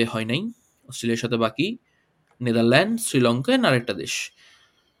হয় নাই। অস্ট্রেলিয়ার সাথে বাকি নেদারল্যান্ড, শ্রীলঙ্কা এন্ড আরেকটা দেশ।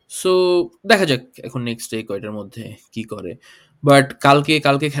 সো দেখা যাক এখন নেক্সট এই কয়টার মধ্যে কি করে। বাট কালকে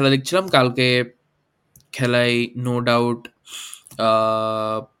খেলা দেখছিলাম। কালকে খেলায় নো ডাউট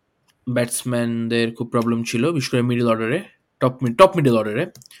ব্যাটসম্যানদের খুব প্রবলেম ছিল, বিশেষ করে মিডল অর্ডারে, টপ মিডল অর্ডারে,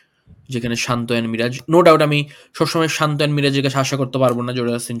 যেখানে শান্ত অ্যান্ড মিরাজ। নো ডাউট আমি সবসময় শান্ত অ্যান্ড মিরাজের কাছে আশা করতে পারবো না যে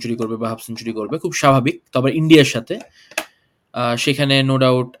ওরা সেঞ্চুরি করবে বা হাফ সেঞ্চুরি করবে, খুব স্বাভাবিক। তবে ইন্ডিয়ার সাথে সেখানে নো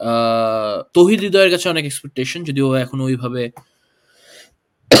ডাউট তৌহিদ হৃদয়ের কাছে অনেক এক্সপেকটেশন, যদিও ও এখন ওইভাবে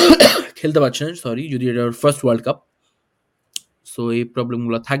খেলতে পারছে না, সরি, যদি এটা ওর ফার্স্ট ওয়ার্ল্ড কাপ। সো এই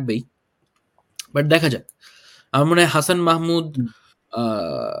প্রবলেমগুলো থাকবেই। বাট দেখা যাক। আমার মনে হয় হাসান মাহমুদ হুম।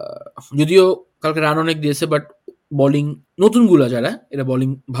 যদিও কালকে রান অনেক দিয়েছে, বাট বোলিং নতুনগুলো যারা এরা বোলিং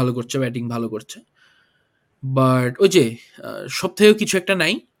ভালো করছে, ব্যাটিং ভালো করছে। বাট ওই যে সব থেকেও কিছু একটা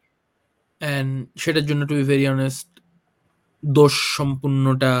নাই। অ্যান্ড সেটার জন্য টু বি ভেরি অনেস্ট দোষ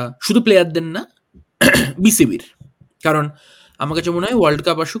সম্পূর্ণটা শুধু প্লেয়ারদের না, বিসিবির। কারণ আমার কাছে মনে হয় ওয়ার্ল্ড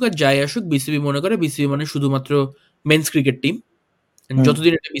কাপ আসুক আর যাই আসুক, বিসিবি মনে করে বিসিবি মানে শুধুমাত্র মেন্স ক্রিকেট টিম। হুম।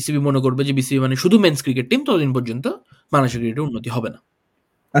 যতদিন এটা বিসিবি মনে করবে যে বিসিবি মানে শুধু মেন্স ক্রিকেট টিম, ততদিন পর্যন্ত বাংলাদেশের ক্রিকেটের উন্নতি হবে না।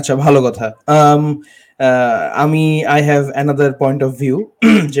 আচ্ছা, ভালো কথা। আমি I have another point of view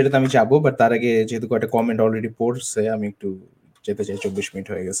যেটাতে আমি যাবো, বাট তার আগে যেহেতু কয়েকটা কমেন্ট অলরেডি পড়ছে আমি একটু যেতে চাই। ২৪ মিনিট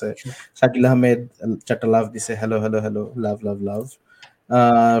হয়ে গেছে। শাকিল আহমেদ ৪টা লাভ দিছে। হ্যালো হ্যালো হ্যালো, লাভ লাভ লাভ।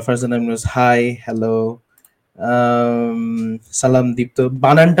 Farzana Yunus hi hello. সালাম দীপ্ত।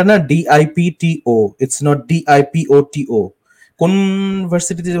 বানানটা না DIPTO, ইটস নট DIPOTO। কোন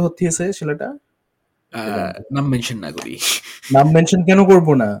ভার্সিটিতে ভর্তি হয়েছে ছেলেটা? এটা জানতে চাই। নাম মেনশন না করি। নাম মেনশন কেন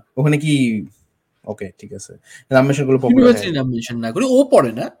করবো না? ওখানে কি? ওকে, ঠিক আছে। নাম মেনশন করলে পপুলার হয়ে ইউনিভার্সিটি যাবে। নাম মেনশন না করি, ও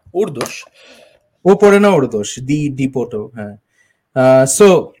পড়ে না, ওর দোষ। ও পড়ে না, ওর দোষ। ডিপোটো, হ্যাঁ। সো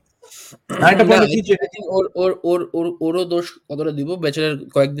আরেকটা না, point of eye view think ওরও দোষ কতটা দিব। বেচারার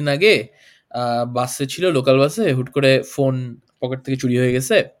কয়েকদিন আগে বাসে ছিল, লোকাল বাসে, হুট করে ফোন পকেট থেকে চুরি হয়ে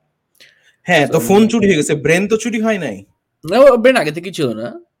গেছে। হ্যাঁ, So, তো ফোন চুরি হয়ে গেছে, ব্রেন তো চুরি হয় নাই। না, ও ব্রেন আগে থেকেই ছিল না।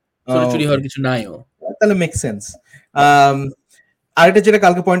 So, ওটা চুরি ওকে, হওয়ার কিছু নাই ও। তাহলে মেক সেন্স। আরেকটা যেটা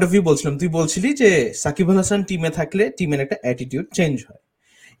কালকে পয়েন্ট অফ ভিউ বলছিলাম, তুই বলছিলি যে সাকিব আল হাসান টিমে থাকলে টিমের একটা অ্যাটিটিউড চেঞ্জ হয়,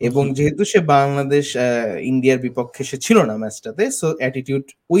 এবং হুম, যেহেতু সে বাংলাদেশ ইন্ডিয়ার বিপক্ষে সে ছিল না ম্যাচটাতে, সো অ্যাটিটিউড,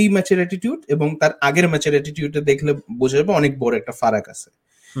 ওই ম্যাচের অ্যাটিটিউড এবং তার আগের ম্যাচের অ্যাটিটিউডে দেখলে বোঝা যাবে অনেক বড় একটা ফারাক আছে।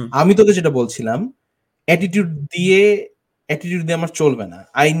 হুম, আমি তোকে যেটা বলছিলাম, অ্যাটিটিউড দিয়ে অ্যাটিটিউড দিয়ে আমার চলবে না।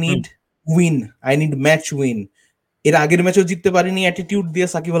 I hmm, need win, I need match win. এর আগের ম্যাচেও জিততে পারিনি অ্যাটিটিউড দিয়ে,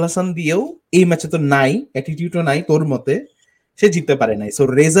 সাকিব আল হাসান দিয়েও। এই ম্যাচে তো নাই, অ্যাটিটিউডও নাই তোর মতে, সে জিততে পারে নাই। So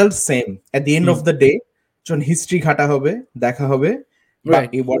result same at the end hmm, of the day. যখন হিস্ট্রি ঘাটা হবে, দেখা হবে বা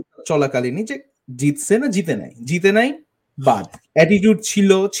রাইট। এই ওয়ার্ল্ড কাপ চলাকালীনই যে জিতছে না জিতে নাই, জিতে নাই বাদ। অ্যাটিটিউড ছিল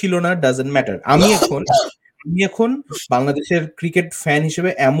ছিল না ডাজন্ট ম্যাটার। আমি এখন বাংলাদেশের ক্রিকেট ফ্যান হিসেবে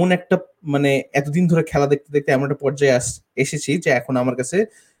এমন একটা, মানে এতদিন ধরে খেলা দেখতে দেখতে এমন একটা পর্যায়ে এসেছি যে এখন আমার কাছে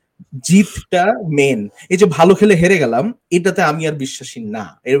জিতটা মেন। এই যে ভালো খেলে হেরে গেলাম, এটাতে আমি আর বিশ্বাসী না,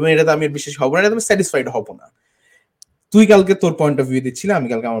 এবং এটাতে আমি আর বিশ্বাসী হবো না, এটাতে আমি স্যাটিসফাইড হবো না। তুই কালকে তোর পয়েন্ট অফ ভিউ দিচ্ছিলি, আমি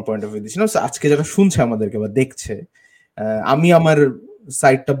কালকে আমার পয়েন্ট অফ ভিউ দিচ্ছিলাম। So, আজকে যারা শুনছে আমাদেরকে বা দেখছে, আমি আমার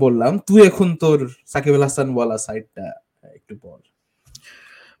সাইডটা বললাম, তুই এখন তোর সাকিব আল হাসান ওয়ালা সাইডটা একটু বল।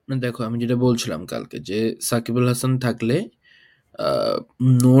 দেখো, আমি যেটা বলছিলাম কালকে যে সাকিব আল হাসান থাকলে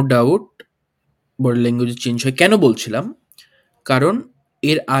no doubt body language change হয়। কেন বলছিলাম? কারণ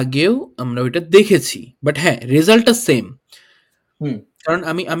এর আগেও আমরা ওইটা দেখেছি। বাট হ্যাঁ, রেজাল্টটা সেম। হুম, কারণ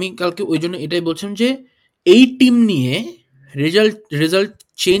আমি আমি কালকে ওই জন্য এটাই বলছিলাম যে এই টিম নিয়ে রেজাল্ট রেজাল্ট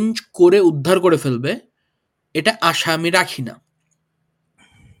চেঞ্জ করে উদ্ধার করে ফেলবে, এটা আশা আমি রাখি না।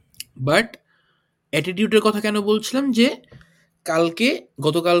 বাট অ্যাটিটিউডের কথা কেন বলছিলাম যে কালকে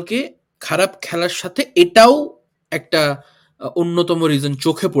গতকালকে খারাপ খেলার সাথে এটাও একটা অন্যতম রিজন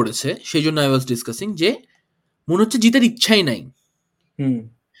চোখে পড়েছে। সেই জন্য আই ওয়াজ ডিসকাসিং যে মনে হচ্ছে জিতার ইচ্ছাই নাই। হুম,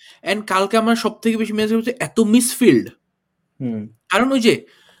 অ্যান্ড কালকে আমার সব থেকে বেশি মেসেজ হচ্ছে এত মিসফিল্ড। হুম, কারণ ওই যে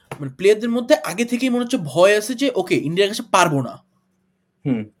মানে প্লেয়ারদের মধ্যে আগে থেকেই মনে হচ্ছে ভয় আছে যে ওকে ইন্ডিয়ার কাছে পারবো না।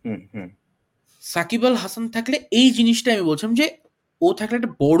 হুম, হুম, হুম, সাকিব আল হাসান থাকলে এই জিনিসটা আমি বলছিলাম যে ও থাকলে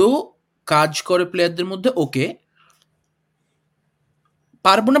একটা বড় কাজ করে প্লেয়ারদের মধ্যে, ওকে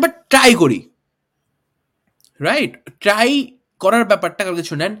পারবো না বাট ট্রাই করি, রাইট? ট্রাই করার ব্যাপারটা কালকে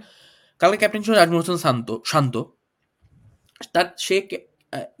শুনেন। কালকে ক্যাপ্টেন ছিল নাজমুল হোসেন শান্ত। তার সে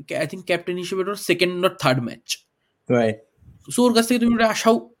আই থিঙ্ক ক্যাপ্টেন হিসেবে ওর second or third match. Right. So ওর কাছ থেকে তুমি ওটা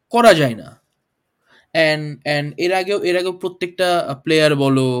আশাও করা যায় না। অ্যান্ড এর আগেও প্রত্যেকটা প্লেয়ার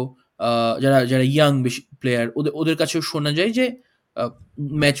বলো, যারা যারা ইয়াং বেশি প্লেয়ার, ওদের কাছেও শোনা যায় যে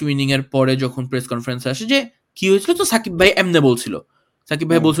ম্যাচ উইনিং এর পরে যখন প্রেস কনফারেন্স আসে যে কি হয়েছিল, তো সাকিব ভাই এমনে বলছিল, সাকিব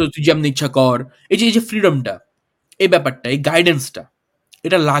ভাই হুম বলছিল তুই যেমন ইচ্ছা কর। এই যে ফ্রিডমটা, এই ব্যাপারটা, এই গাইডেন্সটা,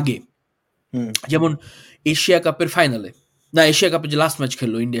 এটা লাগে। হুম যেমন এশিয়া কাপের ফাইনালে, না এশিয়া কাপের যে লাস্ট ম্যাচ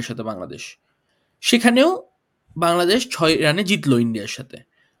খেললো ইন্ডিয়ার সাথে বাংলাদেশ, সেখানেও বাংলাদেশ 6 রানে জিতলো ইন্ডিয়ার সাথে।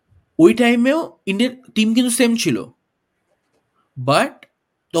 ওই টাইমেও ইন্ডিয়ার টিম কিন্তু সেম ছিল, বাট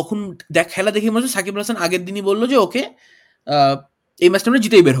তখন খেলা দেখে মনে হচ্ছে সাকিব আল হাসান আগের দিনই বললো যে ওকে, এই ম্যাচটা আমরা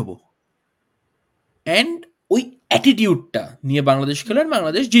জিতেই বের হবো। অ্যান্ড ওই অ্যাটিটিউডটা নিয়ে বাংলাদেশ খেলো আর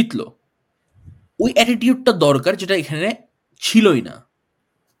বাংলাদেশ জিতলো। ওই অ্যাটিটিউডটা দরকার, যেটা এখানে ছিলই না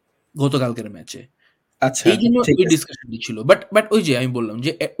গতকালকের ম্যাচে। আচ্ছা এই জন্য ঠিক ওই আছে, ডিসকাশনটি ছিল। বাট ওই যে আমি বললাম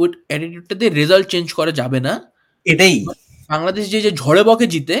যে ওই অ্যাটিটিউডটা দিয়ে রেজাল্ট চেঞ্জ করা যাবে না। এটাই। But বাংলাদেশ যে ঝড়ে বকে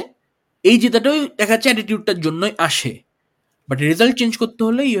জিতে, এই জেতাটাই দেখা যাচ্ছে অ্যাটিটিউডটার জন্যই আসে। বাট রেজাল্ট চেঞ্জ করতে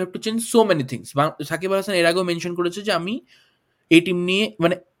হলে you have to change so many things. Shakib Al Hasan এর আগেও মেনশন করেছে যে আমি এই টিম নিয়ে,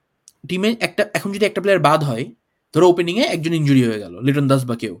 মানে টিমে একটা এখন যদি একটা প্লেয়ার বাদ হয়, ধরো ওপেনিং এ একজন ইনজুরি হয়ে গেল, লিটন দাস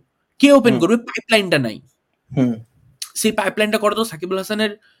বা কেউ, কে ওপেন হুম করবে? পাইপলাইনটা নাই। হুম সেই পাইপলাইনটা করা তো সাকিব আল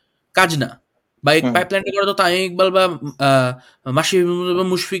হাসানের কাজ না, বা এই হুম পাইপলাইনটা করা তো তামিম ইকবাল বা মাসিফ বা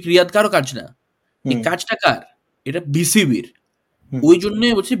মুশফিক রিয়াদ কারো কাজ না। এই হুম কাজটা কার? এটা বিসিবির। হুম ওই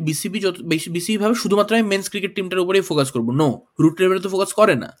জন্যই বলছি বিসিবি যত বেশি বিসিবি ভাবে শুধুমাত্র আমি মেন্স ক্রিকেট টিমটার উপরেই ফোকাস করবো। নো, রুট লেভেলে তো ফোকাস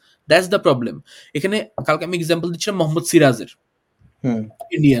করে না। That's the problem. এখানে কালকে আমি এক্সাম্পল দিচ্ছিলাম মোহাম্মদ সিরাজের, হুম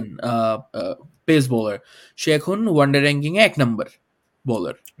ইন্ডিয়ান পেস বোলার। সে এখন ওয়ানডে র্যাঙ্কিং এ 1 নাম্বার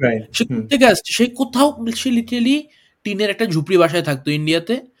বোলার। রাইট সে হুম কোথেকে আসছে? সে কোথাও, সে লিটারালি টিনের একটা ঝুপড়ি বাসায় থাকতো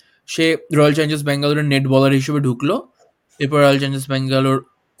ইন্ডিয়াতে। সে রয়্যাল চ্যালেঞ্জার্স ব্যাঙ্গালোরের নেট বলার হিসেবে ঢুকলো। এরপর রয়্যাল চ্যালেঞ্জার্স ব্যাঙ্গালোর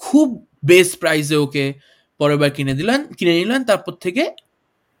খুব বেস্ট প্রাইসে ওকে পরের বার কিনে নিলেন। তারপর থেকে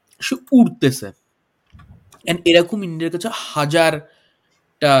সে উঠতেছে। এন্ড এরকম ইন্ডিয়ার কাছে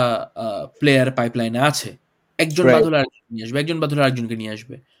হাজারটা প্লেয়ার পাইপলাইনে আছে। একজন বাদ রাইট। হলে আরেকজনকে নিয়ে আসবে, একজন বাদ হলে আরেকজনকে নিয়ে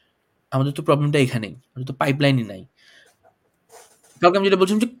আসবে। আমাদের তো প্রবলেমটা এখানেই, আমাদের তো পাইপলাইনই নাই। কালকে আমি যেটা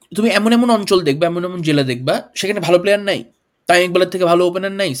বলছিলাম যে তুমি এমন এমন অঞ্চল দেখবা, এমন এমন জেলা দেখবা, সেখানে ভালো প্লেয়ার নাই। তামিম ইকবালের থেকে ভালো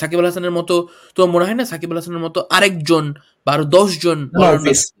ওপেনার নাই। সাকিব আল হাসানের মতো, তোমার মনে হয় না সাকিব আল হাসানের মতো আরেকজন বা আরো 10 জন অলরাউন্ডার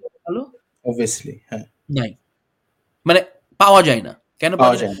অবভিয়াসলি, ভালো অবভিয়াসলি হ্যাঁ, নাই? মানে পাওয়া যায় না। কেন পাওয়া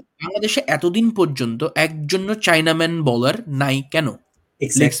পাওয়া যায় না? যায় না। বাংলাদেশে এতদিন পর্যন্ত একজনও চাইনাম্যান বোলার নাই কেন? Leg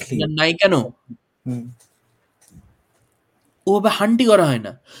exactly. স্পিনার নাই কেন? হুম ওভাবে হান্টই করা হয়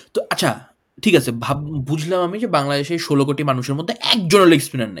না। তো আচ্ছা, ঠিক আছে, বুঝলাম আমি যে বাংলাদেশের ১৬ কোটি মানুষের মধ্যে একজনও লেগ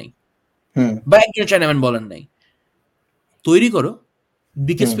স্পিনার নাই হুম বা একজন চাইনাম্যান বোলার নাই। তৈরি করো, হুম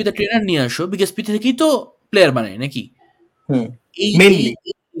বিকেএসপিতে ট্রেনার নিয়ে আসো, বিকেএসপি থেকেই তো প্লেয়ার বানায় নাকি? হুম এই এই মেইনলি।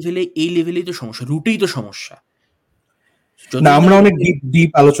 এই লেভেলেই তো সমস্যা, রুটেই তো সমস্যা। না, যতদিন না আমরা অনেক রুটে, ডিপ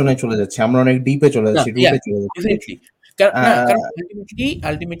ডিপ আলোচনায় চলে যাচ্ছি, আমরা অনেক ডিপে চলে না যাচ্ছি, ইয়া রুটে চলে যাচ্ছি। ডেফিনিটলি, কারণ না, আহ, কারণ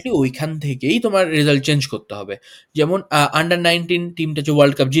আলটিমেটলি ওইখান থেকেই তোমার রেজাল্ট চেঞ্জ করতে হবে। যেমন আন্ডার 19 টিমটা যে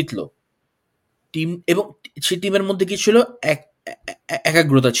ওয়ার্ল্ড কাপ জিতলো, টিম এবং সেই টিমের মধ্যে কি ছিল?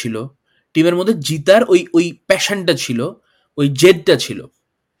 একাগ্রতা ছিল, টিমের মধ্যে জিতার ওই প্যাশনটা ছিল, ওই জেদটা ছিল।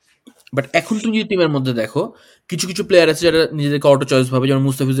 বাট এখন তুমি যদি টিমের মধ্যে দেখো, কিছু কিছু প্লেয়ার আছে যারা নিজেদেরকে অটো চয়েস ভাবে, যেমন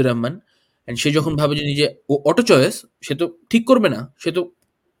মুস্তাফিজুর রহমান। এন্ড সে যখন ভাবে যে নিজে ও অটো চয়েস, সে তো ঠিক করবে না, সে তো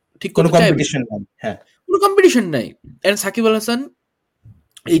ঠিক কোনো করতে চাইবে না। কম্পিটিশন নাই, হ্যাঁ। কোনো কম্পিটিশন নাই। এন্ড সাকিব আল হাসান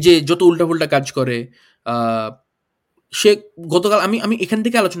এই যে যত উল্টাপুল্টা কাজ করে, আহ, সে গতকাল আমি আমি এখান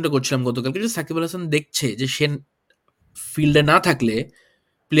থেকে আলোচনাটা করছিলাম গতকালকে, যে সাকিব আল হাসান দেখছে যে সে ফিল্ডে না থাকলে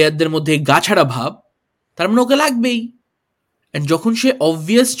প্লেয়ারদের মধ্যে গা ছাড়া ভাব, তার মানে ওকে লাগবেই। এন্ড যখন সে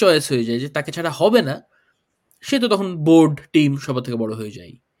অবভিয়াস চয়েস হয়ে যায় যে তাকে ছাড়া হবে না, সে তো তখন বোর্ড টিম সবার থেকে বড় হয়ে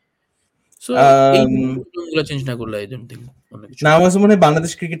যায়। সো এই আম, গুলো চেঞ্জ না করলে আই ডোন্ট থিঙ্ক অন্য কিছু না, হবে। আমার কাছে মনে হয়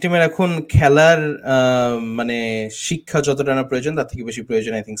বাংলাদেশ ক্রিকেট টিমের এখন খেলার মানে শিক্ষা যতটা না প্রয়োজন, তার থেকে বেশি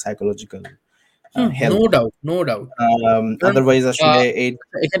প্রয়োজন I think psychological hmm, no help. Doubt, no doubt. কারণ আদারওয়াইজ আসলে আহ, এই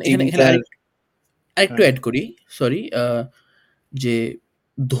এখানে এখানে এখানে টিমটার। আরেকটু অ্যাড করি, সরি, যে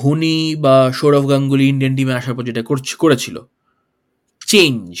ধোনি বা সৌরভ গাঙ্গুলি ইন্ডিয়ান টিমে আসার পর যেটা করেছিল,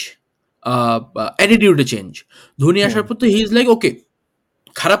 চেঞ্জ, অ্যাটিটিউডে চেঞ্জ। ধোনি হুম আসার পর তো হি ইজ লাইক ওকে,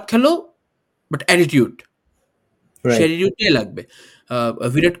 খারাপ খেলো বাট অ্যাটিটিউড, সে রাইট। অ্যাটিটিউডটাই লাগবে।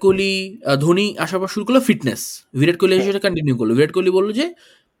 বিরাট কোহলি, ধোনি আসার পর শুরু করলো ফিটনেস, বিরাট কোহলি এসে সেটা কন্টিনিউ করলো। বিরাট কোহলি বললো যে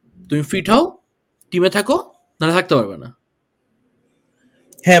তুমি ফিট হও, টিমে থাকো, নাহলে থাকতে পারবে না।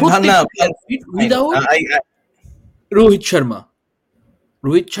 হ্যাঁ, না, প্রত্যেকটা player fit fine. Without Rohit Sharma.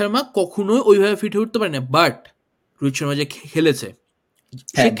 Rohit Sharma কখনোই ওইভাবে ফিট হয়ে উঠতে পারে না, বাট রোহিত শর্মা যে খেলেছে,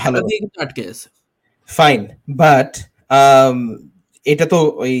 সে হ্যাঁ, ভালো খেলা দিয়ে কথা। কিন্তু আটকে আছে। ফাইন, বাট এটা তো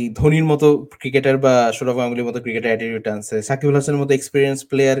ওই ধোনির মতো ক্রিকেটার বা সৌরভ গাঙ্গুলির মতো ক্রিকেটার অ্যাটিটিউড আনছে, সাকিব আল হাসানের মতো এক্সপিরিয়েন্স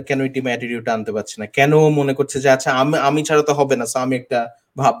প্লেয়ার কেন এই টিমে অ্যাটিটিউড আনতে পারছে না? কেন ও মনে করছে যে আচ্ছা আমি আমি ছাড়া তো হবে না, সো আমি একটা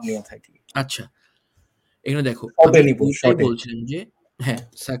ভাব নিয়ে থাকি? আচ্ছা, এখানে দেখো শর্টে আমি নিব, ওইটাই শর্টে। বলছিলাম যে হ্যাঁ,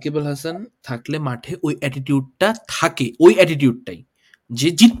 সাকিব আল হাসান থাকলে মাঠে ওই অ্যাটিটিউডটা থাকে, ওই অ্যাটিটিউডটাই যে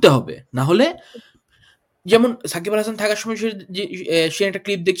জিততে হবে, না হলে যেমন সাকিব আল হাসান থাকার সময় সে একটা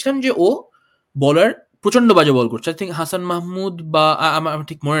ক্লিপ দেখছিলাম যে ও বলার প্রচন্ড বাজে বল করছে, আই থিঙ্ক হাসান মাহমুদ বা আমার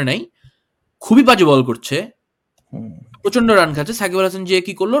ঠিক মনে নাই, খুবই বাজে বল করছে, হুম, প্রচন্ড রান খাচ্ছে, সাকিব আল হাসান যে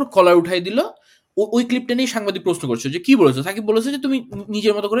কি করলো, ওর কলার উঠাই দিল। ওই ক্লিপটা নিয়ে সাংবাদিক প্রশ্ন করছে যে কি বলেছো, সাকিব বলেছে যে তুমি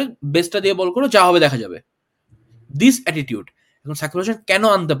নিজের মতো করে বেস্টটা দিয়ে বল করো, যা হবে দেখা যাবে। দিস অ্যাটিটিউড এখন সাকিব আল হাসান কেন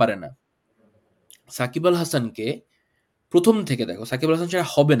আনতে পারে না? সাকিব আল হাসানকে প্রথম থেকে দেখো, সাকিব আল হাসান ছাড়া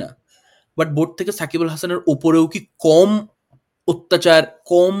হবে না, বাট বোর্ড থেকে সাকিব আল হাসানের ওপরেও কি কম অত্যাচার,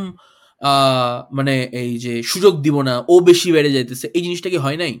 কম মানে এই যে সুযোগ দিব না, ও বেশি বেড়ে যাইতেছে, এই জিনিসটা কি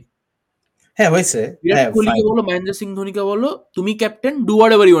হয় নাই? হ্যাঁ হয়েছে। বিরাট হ্যাঁ কোহলিকে ফাইন। বলো, মহেন্দ্র সিং ধোনিকে বলো, তুমি captain, do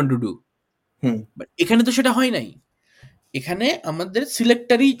whatever you want to do. Hmm. But এখানে তো সেটা হয় নাই। এখানে আমাদের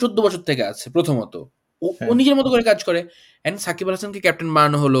সিলেক্টারই 14 বছর থেকে আছে প্রথমত, ও হ্যাঁ। নিজের মতো করে কাজ করে। এন্ড সাকিব আল হাসানকে ক্যাপ্টেন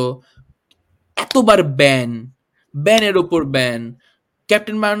বানানো হলো, এতবার ব্যান, ব্যানের ওপর ব্যান,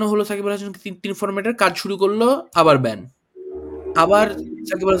 ক্যাপ্টেন বানানো হলো সাকিব আল হাসানকে, তিন ফরম্যাটের কাজ শুরু করলো, আবার ব্যান, আবার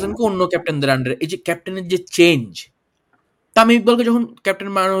সাকিব আল হাসানকে অন্য ক্যাপ্টেনদের আন্ডারে, এই যে ক্যাপ্টেনের যে চেঞ্জ। তামিম ইকবালকে যখন ক্যাপ্টেন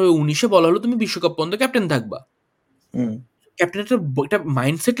বানানো হলো 19-এ, বলা হলো তুমি বিশ্বকাপ পর্যন্ত ক্যাপ্টেন থাকবা। হুম। ক্যাপ্টেনের একটা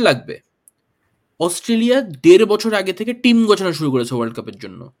মাইন্ডসেট লাগবে। অস্ট্রেলিয়া 1.5 বছর আগে থেকে টিম গোছানো শুরু করেছে ওয়ার্ল্ড কাপের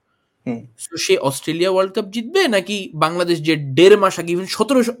জন্য। হুম। তো সে অস্ট্রেলিয়া ওয়ার্ল্ড কাপ জিতবে, নাকি বাংলাদেশ যে 1.5 মাস আগে, ইভেন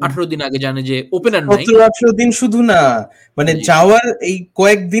 17-18 দিন আগে জানে যে ওপেনার নাই? 17-18 দিন শুধু না, মানে জি। যাওয়ার এই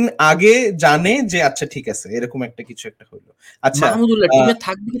কয়েকদিন আগে জানে যে আচ্ছা ঠিক আছে, এরকম একটা কিছু একটা হইলো। আচ্ছা। মাহমুদুল্লাহ টিমে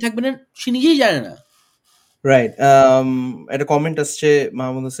থাকবে কি থাকবে না সে নিজেই জানে না। রাইট। একটা কমেন্ট আসছে,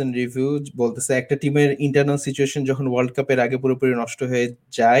 মাহমুদ হোসেন রিভিউ বলতেছে একটা টিমের ইন্টারনাল সিচুয়েশন যখন ওয়ার্ল্ড কাপের আগে পুরোপুরি নষ্ট হয়ে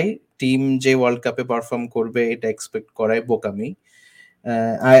যায়, টিম যে ওয়ার্ল্ড কাপে পারফর্ম করবে এটা এক্সপেক্ট করাই বোকামি।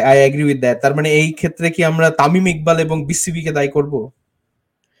 I I agree with that. তার মানে এই ক্ষেত্রে কি আমরা তামিম ইকবাল এবং বিসিবি কে দায়ী করব?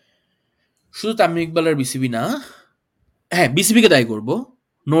 শুধু তামিম ইকবাল আর বিসিবি না, হ্যাঁ বিসিবিকে দায়ী করব,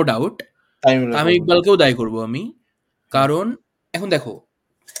 নো ডাউট। তামিমরা তামিম করবো না। ইকবালকেও দায়ী করব আমি। হুম। কারণ এখন দেখো,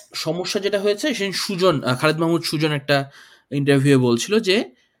 সমস্যা যেটা হয়েছে, সেদিন সুজন, খালেদ মাহমুদ সুজন একটা ইন্টারভিউয়ে বলছিল যে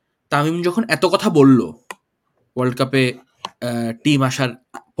তামিম যখন এত কথা বলল ওয়ার্ল্ড কাপে টিম আসার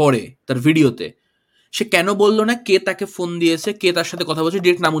পরে তার ভিডিওতে, সে কেন বললো না কে তাকে ফোন দিয়েছে, কে তার সাথে কথা বলছে,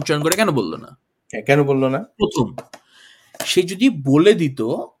 ডিরেক্ট নাম উচ্চারণ করে কেন বললো না? হ্যাঁ, কেন বললো না? প্রথম, সে যদি বলে দিত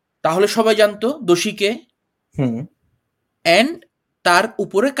তাহলে সবাই জানতো দোষী কে, হুম। অ্যান্ড তার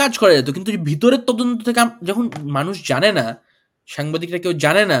উপরে কাজ করা যেত। কিন্তু ভিতরের তদন্ত থেকে যখন মানুষ জানে না, সাংবাদিকরা কেউ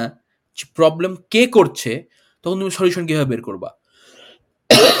জানে না যে প্রবলেম কে করছে, তখন তুমি সলিউশন কিভাবে বের করবা?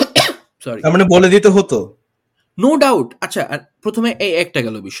 সরি, তার মানে বলে দিতে হতো। No doubt. আচ্ছা, আর প্রথমে এই একটা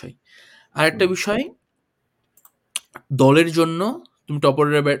গেল বিষয়, আর একটা হুম। বিষয়, দলের জন্য তুমি টপ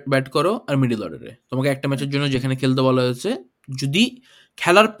অর্ডারে ব্যাট করো আর মিডল অর্ডারে, তোমাকে একটা ম্যাচের জন্য যেখানে খেলতে বলা হয়েছে, যদি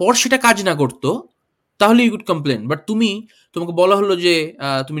খেলার পর সেটা কাজ না করতো তাহলে ইউ কুড কমপ্লেন। বাট তোমাকে বলা হলো যে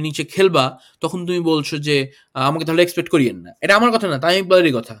তুমি নিচে খেলবা, তখন তুমি বলছো যে আমাকে তাহলে এক্সপেক্ট করিয়েন না। এটা আমার কথা না, তাই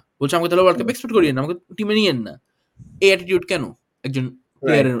ইকবালেরই কথা, বলছে আমাকে তাহলে ওয়ার্ল্ড কাপ হুম। এক্সপেক্ট করিয়েন না, আমাকে টিমে নিয়েন না। এই অ্যাটিটিউড কেন একজন রাইট।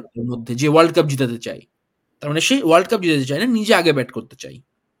 প্লেয়ারের মধ্যে যে ওয়ার্ল্ড কাপ জিতাতে চাই? তার মানে সে ওয়ার্ল্ড কাপ জিতাতে চায় না, নিজে আগে ব্যাট করতে চাই,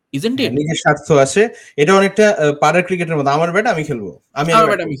 ইজেন্ট হ্যাঁ, ইট? নিজের স্বার্থ আছে। এটা অনেকটা পাড়ার ক্রিকেটের মতো, আমার ব্যাট আমি খেলবো, আমি আগে আমার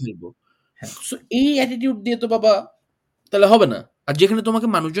ব্যাট ব্যাট আমি করবো। খেলবো। হ্যাঁ। সো এই অ্যাটিটিউড দিয়ে তো বাবা তাহলে হবে না। আর যেখানে তোমাকে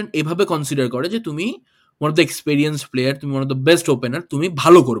মানুষজন এভাবে কনসিডার করে যে তুমি one of the experience player, তুমি one of the best opener, তুমি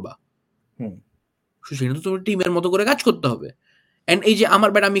ভালো করবা, হুম। সো সেখানে তো তোমার টিমের মতো করে কাজ করতে হবে। অ্যান্ড এই যে আমার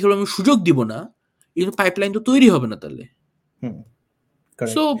ব্যাট আমি খেলবো, আমি সুযোগ দিব না, এই পাইপলাইন তো তৈরি হবে না তাহলে। হুম।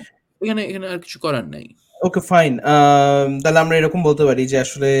 So correct. এখানে এখানে আর কিছু করার নাই। Okay fine. তাহলে আমরা এরকম বলতে পারি যে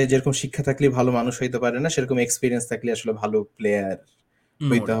আসলে যেরকম শিক্ষা থাকলে ভালো মানুষ হইতে পারে না, সেরকম এক্সপিরিয়েন্স থাকলে আসলে ভালো প্লেয়ার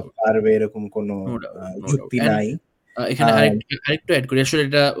নো হইতে ডাউট, পারবে, এরকম কোনো নো ডাউট, নো ডাউট। যুক্তি অ্যান্ড নাই। এখানে আহ, আরেকটু অ্যাড করি, আসলে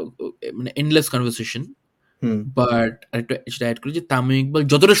এটা মানে এন্ডলেস কনভারসেশন, হুম। বাট আরেকটু সেটা অ্যাড করি যে তামিম ইকবাল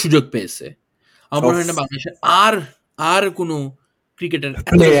যতটা সুযোগ পেয়েছে, আমার মনে অফ হয় না বাংলাদেশের আর আর কোনো ক্রিকেটার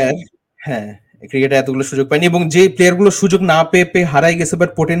এতটা প্লেয়ার। সুযোগ। হ্যাঁ, ক্রিকেটে এতগুলো সুযোগ পায়নি, এবং যে প্লেয়ার গুলো সুযোগ না পেয়ে পেয়ে হারাই গেছে,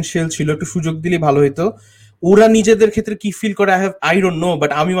 বাট পোটেনশিয়াল ছিল, একটু সুযোগ দিলে ভালো হতো। ওরা নিজেদের ক্ষেত্রে কি ফিল করে আই ডোন্ট নো,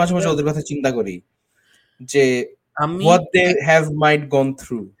 বাট আমি মাঝে মাঝে ওদের কথা চিন্তা করি যে আমি what they have might gone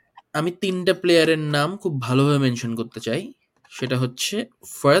through. আমি 3টা প্লেয়ারের নাম খুব ভালোভাবে মেনশন করতে চাই। সেটা হচ্ছে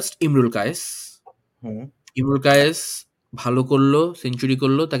ফার্স্ট ইমরুল কায়েস। হুম। ইমরুল কায়েস ভালো করলো, সেঞ্চুরি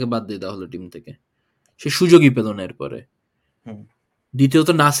করলো, তাকে বাদ দিয়ে দেওয়া হলো টিম থেকে, সে সুযোগই পেল না এরপরে। হুম। দ্বিতীয়ত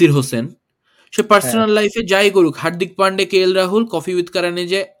নাসির হোসেন, সে পার্সোনাল লাইফে যাই করুক, Hardik Pandya, KL Rahul, coffee with কারানে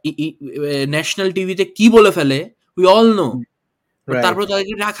যে ন্যাশনাল টিভিতে কি বলে ফেলে, উই অল নো। বাট তারপরে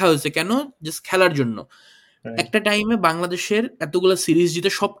তাদেরকে রাখা হয়েছে কেন? জাস্ট খেলার জন্য। একটা টাইমে বাংলাদেশের এতগুলো সিরিজ জিতে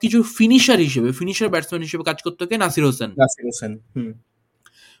সবকিছু ফিনিশার ব্যাটসম্যান হিসেবে কাজ করতে কে নাসির হোসেন।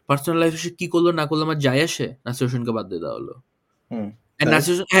 পার্সোনাল লাইফে সে কি করলো না করলো আমার যায় আসে? নাসির হোসেনকে বাদ দিয়ে দেওয়া হলো।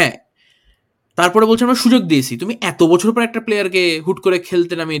 নাসির হোসেন, হ্যাঁ, তারপরে বলছে আমরা সুযোগ দিয়েছি। তুমি এত বছর পর একটা প্লেয়ারকে হুট করে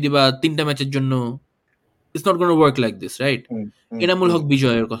খেলতে নামিয়ে দিবা 3টা ম্যাচের জন্য। It's not gonna work like this, right? Enamul Haque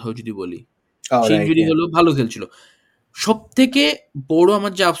বিজয়ের কথাও যদি বলি, সে ইনজুরি হলো, ভালো খেলছিল। সব থেকে বড়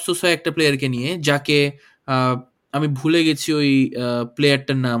আমার যে আফসোস হয় একটা প্লেয়ারকে নিয়ে, যাকে আমি ভুলে গেছি ওই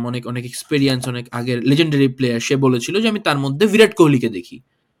প্লেয়ারটার নাম, অনেক অনেক এক্সপেরিয়েন্স, অনেক আগের লেজেন্ডারি প্লেয়ার। সে বলেছিল যে আমি তার মধ্যে বিরাট কোহলিকে দেখি।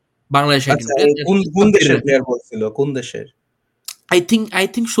 বাংলাদেশ একজন কোন দেশের প্লেয়ার বলছিল? কোন দেশের? আই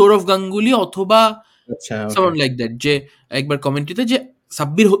থিঙ্ক সৌরভ গাঙ্গুলি অথবা সামওয়ান লাইক দ্যাট, যে একবার কমেন্ট্রিতে যে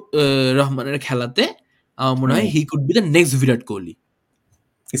সাব্বির রহমানের খেলাতে আমার মনে হয় he could be the next Virat Kohli.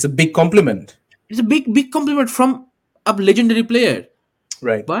 It's a big compliment. It's a big compliment from a legendary player.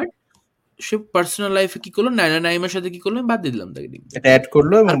 Right. But সে পার্সোনাল লাইফে কি করলো, নাইমের সাথে কি করলো, বাদ দিয়ে দিলাম তাকে। এটা অ্যাড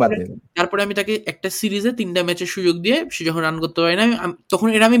করলো এবং বাদ দিলাম। তারপরে আমি তাকে একটা সিরিজে 3টা ম্যাচের সুযোগ দিয়ে সে যখন রান করতে পারে না, তখন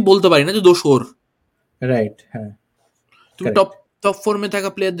এটা আমি বলতে পারি না যে দোষ ওর। রাইট, হ্যাঁ। তুমি টপ ফর্মে থাকা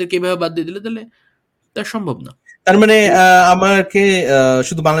প্লেয়ারদেরকে এভাবে বাদ দিয়ে দিলে তাহলে তা সম্ভব না। তার মানে আমাকে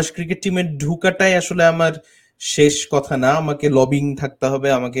শুধু বাংলাদেশ ক্রিকেট টিমে ঢুকাটাই আসলে আমার শেষ কথা না। আমাকে লবিং থাকতে হবে,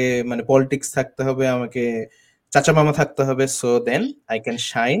 আমাকে মানে পলিটিক্স থাকতে হবে, আমাকে চাচা মামা থাকতে হবে, so then I can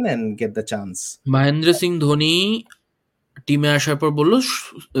shine and get the chance. Mahendra Singh Dhoni টিমে আসার পর বললো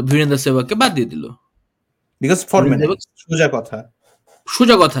বীরেন্দ্র সেহবাগকে বাদ দিয়ে দিল, বিকজ ফর্মে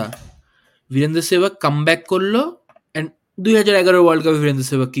সোজা কথা। বীরেন্দ্র সেহবাগ কামব্যাক করলো, এন্ড 2011 ওয়ার্ল্ড কাপে বীরেন্দ্র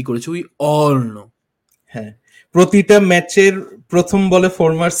সেহবাগ কি করেছে উই অল নো। হ্যাঁ, প্রতিটা ম্যাচের প্রথম বলে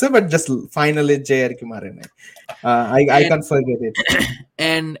 4 মারছে, বাট জাস্ট ফাইনালে যে আর কি মারে নাই। I can't forget it.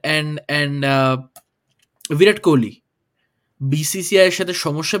 And Virat Kohli, BCCI এর সাথে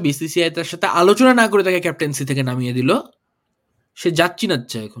সমস্যা, বিসিসিআই তার সাথে আলোচনা না করে তাকে ক্যাপ্টেন্সি থেকে নামিয়ে দিল। সে যাচ্ছি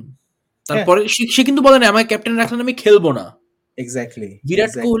এখন। তারপরে সে কিন্তু বলে না আমাকে ক্যাপ্টেন রাখলে আমি খেলবো না। এক্স্যাক্টলি।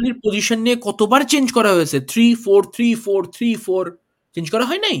 বিরাট কোহলির পজিশন নিয়ে কতবার চেঞ্জ করা হয়েছে, 3-4 3-4 3-4 চেঞ্জ করা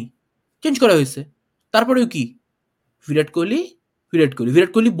হয় নাই, চেঞ্জ করা হয়েছে। তারপরেও কি বিরাট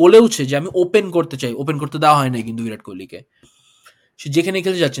কোহলি বলেওছে যে আমি ওপেন করতে চাই, ওপেন করতে দেওয়া হয় নাই কিন্তু বিরাট কোহলিকে। সে যেখানে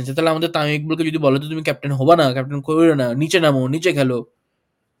খেলতে যাচ্ছেন, তাহলে আমাদের তামিম ইকবালকে যদি বলো তো তুমি ক্যাপ্টেন হবা না, ক্যাপ্টেন করবে না, নিচে নামো, নিচে খেলো,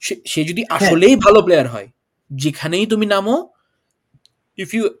 সে যদি আসলেই ভালো প্লেয়ার হয়, যেখানেই তুমি নামো, if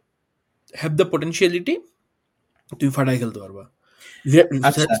you have the potentiality, তুমি ফাটাই খেলতে পারবা।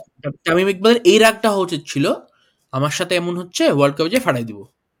 তামিম ইকবালের এই রাগটা হওয়া উচিত ছিল, আমার সাথে এমন হচ্ছে ওয়ার্ল্ড কাপে যে ফাটাই দিব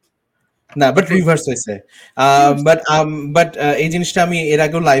না, বাট রিভার্স হয়েছে। বাট এই জিনিসটা আমি এর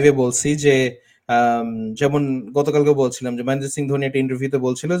আগেও লাইভে বলছি যে যেমন গতকালকে বলছিলাম যে মহেন্দ্র সিং ধোনি একটা ইন্টারভিউতে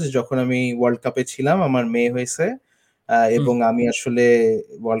বলছিল যে যখন আমি ওয়ার্ল্ড কাপে ছিলাম আমার মেয়ে হয়েছে এবং আমি আসলে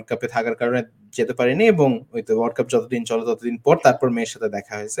ওয়ার্ল্ড কাপে থাকার কারণে যেতে পারিনি, এবং ওই তো ওয়ার্ল্ড কাপ যতদিন চলে ততদিন পর তারপর মেয়ের সাথে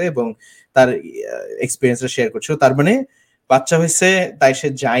দেখা হয়েছে এবং তার এক্সপিরিয়েন্সটা শেয়ার করছিল। তার মানে বাচ্চা হয়েছে তাই সে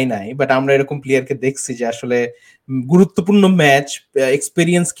যায় নাই, বাট আমরা এরকম প্লেয়ারকে দেখছি যে আসলে গুরুত্বপূর্ণ ম্যাচ,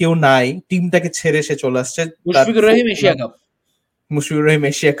 এক্সপেরিয়েন্স কেউ নাই, টিমটাকে ছেড়ে সে চলে আসছে। Mushfiqur Rahim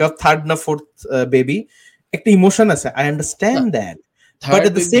Asia cup third না ফোর্থ বেবি, একটা ইমোশন আছে, I understand that, but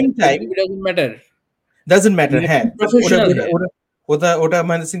at the same time doesn't matter. হ্যাঁ, ওটা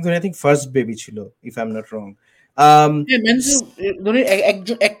Mahendra Singh Dhoni I think first baby ছিল, ইফ আই এম নট রং। ধোনির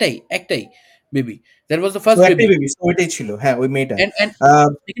একটাই baby, that was the first baby, ওইটাই ছিল। হ্যাঁ, ওই মেয়েটা।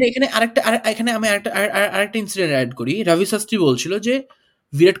 এখানে আমি আরেকটা ইনসিডেন্ট অ্যাড করি। রবি শাস্ত্রী বলছিল যে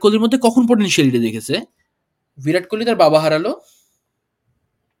বিরাট কোহলির মধ্যে কখন পটেনশিয়ালিটি দেখেছে। বিরাট কোহলি তার বাবা হারালো,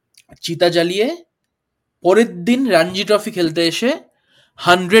 চিতা জ্বালিয়ে পরের দিন রঞ্জি ট্রফি খেলতে এসে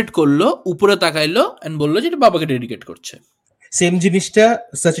 100 করলো, উপরে তাকাইলো এন্ড বললো যে এটা বাবাকে ডেডিকেট করছে। সেম জিনিসটা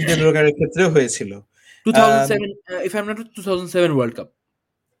সচিন টেন্ডুলকারের ক্ষেত্রেও হয়েছিল 2007 if I'm not 2007 world cup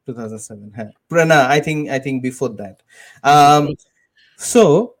 2007। হ্যাঁ, না, I think before that. So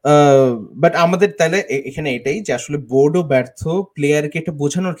but আমাদের তাহলে এখানে এটাই যে আসলে বোর্ডও ব্যর্থ প্লেয়ারকে এটা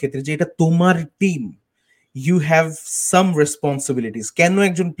বোঝানোর ক্ষেত্রে যে এটা তোমার team, you have some responsibilities. কেন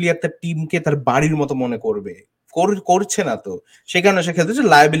একজন প্লেয়ার তার টিমকে তার বাড়ির মতো মনে করছে না, তো সে কারণে সে খেলতে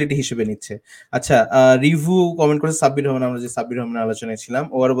লায়াবিলিটি হিসেবে নিচ্ছে। আচ্ছা, রিভিউ কমেন্ট করেছে সাব্বির রহমান, আমরা যে সাব্বির রহমানের আলোচনায় ছিলাম,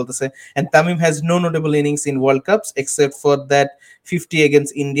 ও আর বলতেছে and Tamim has no notable innings in World Cups except for that 50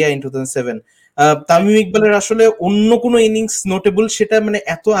 against India in 2007. Tamim ইকবালের আসলে অন্য কোনো ইনিংস নোটেবল সেটা মানে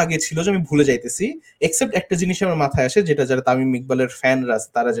এত আগে ছিল যে আমি ভুলে যাইতেছি, এক্সেপ্ট একটা জিনিস আমার মাথায় আসে, যেটা যারা তামিম ইকবালের ফ্যানরা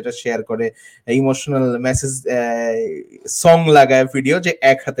তারা যেটা শেয়ার করে ইমোশনাল মেসেজ সং লাগায় ভিডিও, যে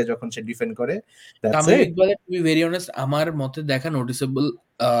এক হাতে যখন সে ডিফেন্ড করে, দ্যাটস তামিম ইট। ইকবালের টু বি ভেরি অনেস্ট আমার মতে দেখা নোটিসেবল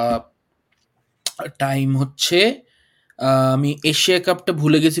টাইম হচ্ছে আমি এশিয়া কাপটা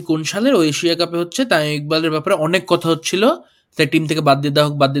ভুলে গেছি কোন সালের, ওই এশিয়া কাপে হচ্ছে তামিম ইকবালের ব্যাপারে অনেক কথা হচ্ছিল, তাই টিম থেকে বাদ দিয়ে দেওয়া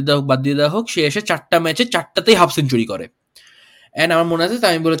হোক, বাদ দিয়ে দেওয়া হোক, বাদ দিয়ে দেওয়া হোক। সে এসে 4টা ম্যাচে 4টাতেই হাফ সেঞ্চুরি করে। অ্যান্ড আমার মনে আছে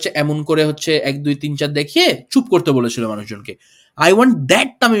তামিম বলেছে এমন করে হচ্ছে 1 2 3 4 দেখিয়ে চুপ করতে বলেছিল মানুষজনকে। I want that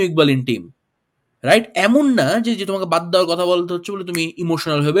Tamim Iqbal in team, right? এমন না যে যে তোমাকে বাদ দেওয়ার কথা বলতে হচ্ছে বলে তুমি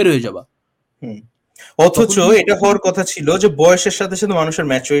ইমোশনাল হয়ে বের হয়ে যাবা। হুম। অথচ তখন তুমি এটা হওয়ার কথা ছিল যে বয়সের সাথে সাথে মানুষের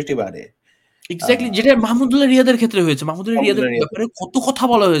ম্যাচুরিটি বাড়ে। এক্স্যাক্টলি যেটা মাহমুদুল্লাহ রিয়াদের ক্ষেত্রে হয়েছে। মাহমুদুল্লাহ রিয়াদের আলহামদুলিল্লাহ, ব্যাপারে কত কথা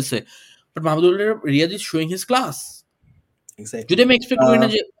বলা হয়েছে। But Mahmudullah Riyad is showing his class. যদি এক্স্যাক্টলি। আমি এক্সপেক্ট করি না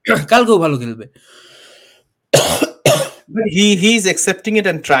যে কালকেও ভালো খেলবে। He is accepting it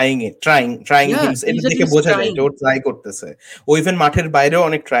and trying yeah, hymns, হি এটা ইজ এট দেখে লিস্ট বোঝা যায় ট্রাইং। যে ও ট্রাই করতেছে। ও ইভেন মাঠের বাইরেও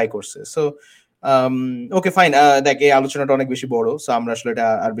অনেক ট্রাই করছে। সো ওকে ফাইন, দেখ এই আলোচনাটা অনেক বেশি বড়, সো আমরা আসলে এটা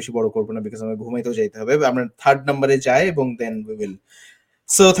আর বেশি বড় করবো না, বিকজ আমার ঘুমাইতেও যাইতে হবে। আমরা থার্ড নাম্বারে যাই এবং then we will.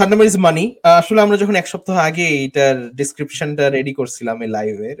 So third number is money. আসলে আমরা যখন এক সপ্তাহ আগে এটার ডিসক্রিপশনটা রেডি করছিলাম এই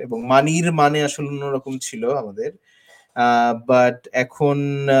লাইভের, এবং মানির মানে আসলে অন্যরকম ছিল আমাদের। বাট এখন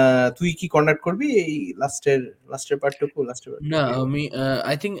তুই কি কন্ডাক্ট করবি এই লাস্টের না, পার্টটুকু? আমি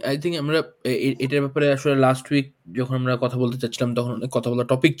আই থিংক আমরা এটার ব্যাপারে আসলে লাস্ট উইক যখন আমরা কথা বলতে চাচ্ছিলাম তখন অনেক কথা বলার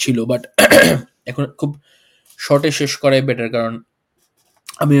টপিক ছিল, বাট এখন খুব শর্টে শেষ করাই বেটার। কারণ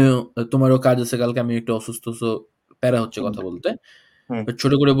আমিও, তোমারও কাজ আছে কালকে, আমি একটু অসুস্থ, সো প্যারা হচ্ছে হুম, কথা বলতে। হুম,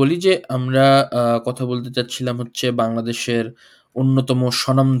 ছোট করে বলি যে আমরা কথা বলতে চাচ্ছিলাম হচ্ছে বাংলাদেশের অন্যতম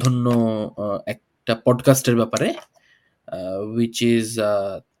স্বনামধন্য একটা পডকাস্টের ব্যাপারে, উইচ ইজ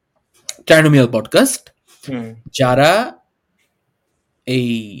ট্রাইনোমিয়াল পডকাস্ট। হুম। যারা এই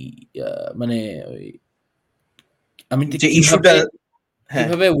মানে ওই আমি ঠিক যে ইস্যুটা,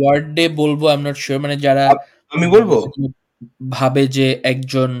 কিভাবে হ্যাঁ, ওয়ার্ড ডে বলবো আই এম নট সিউর, মানে যারা আমি বলবো। হয়তো ভাবে যে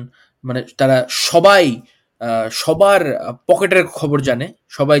একজন, মানে তারা সবাই সবার পকেটের খবর জানে,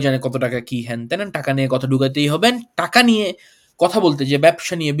 সবাই জানে কত টাকা কি হ্যান ত্যান, টাকা নিয়ে কথা ঢুকাতেই হবে। And টাকা নিয়ে কথা বলতে, যে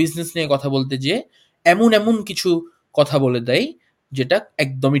ব্যবসা নিয়ে, বিজনেস নিয়ে কথা বলতে, যে এমন এমন কিছু কথা বলে দেয় যেটা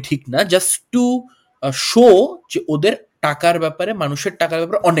একদমই ঠিক না, জাস্ট টু শো যে ওদের টাকার ব্যাপারে, মানুষের টাকার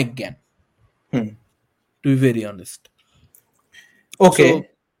ব্যাপারে অনেক জ্ঞান, হুম। Two be very honest. So okay.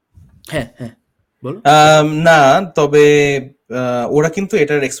 হ্যাঁ, হ্যাঁ, বলো। না, তবে ওরা কিন্তু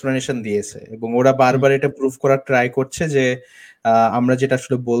এটার এক্সপ্লেনেশন দিয়েছে, এবং ওরা হুম, বারবার এটা প্রুভ করার ট্রাই করছে যে আমরা যেটা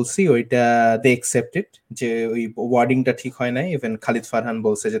আসলে বলছি ওইটা দে অ্যাকসেপ্টেড, যে ওই ওয়ার্ডিংটা ঠিক হয় নাই। ইভেন খালিদ ফারহান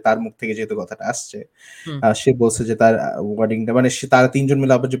বলছে যে তার মুখ থেকে যেহেতু কথাটা আসছে, হুম, সে বলছে যে তার ওয়ার্ডিংটা মানে তারা তিনজন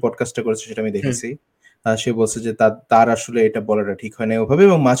মিলে আবার যে পডকাস্টটা করেছে সেটা আমি হুম, দেখেছি। সে বলছে যে তার আসলে এটা বলাটা ঠিক হয় না ওভাবে,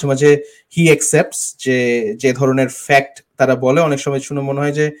 এবং মাঝে মাঝে হি অ্যাকসেপ্টস যে যে ধরনের ফ্যাক্ট তারা বলে অনেক সময় শুনে মনে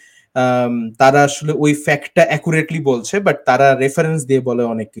হয় যে তারা আসলে ওই ফ্যাক্টটা অ্যাকুরেটলি বলছে, বাট তারা রেফারেন্স দিয়ে বলে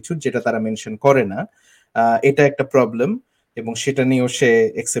অনেক কিছু যেটা তারা মেনশন করে না। এটা একটা প্রবলেম, এবং সেটা নিয়েও সে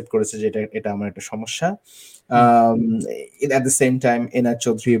অ্যাকসেপ্ট করেছে যে এটা এটা আমার একটা সমস্যা। হুম, এট দ্য সেম টাইম এনার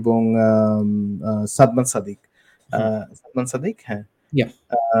চৌধুরী এবং সাদমান সাদিক, হুম, সাদমান সাদিক, হ্যাঁ, ইয়া,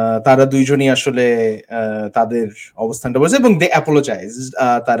 তারা দুইজনই আসলে তাদের অবস্থানটা বলেছে, এবং দে অ্যাপোলোজাইজ,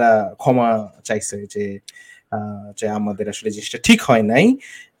 তারা ক্ষমা চাইছে যে যে আমাদের আসলে জিনিসটা ঠিক হয় নাই।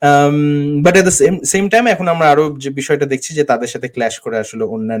 But at the same time এখন আমরা আরো যে বিষয়টা দেখছি যে তাদের সাথে ক্ল্যাশ করে আসলে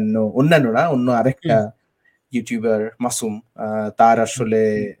অন্যান্যরা অন্য আরেকটা হুম, ইউটিউবার মাসুম, তার হুম। আসলে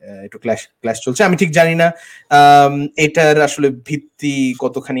একটু ক্ল্যাশ ক্ল্যাশ চলছে। আমি ঠিক জানি না আম, এটার আসলে ভিত্তি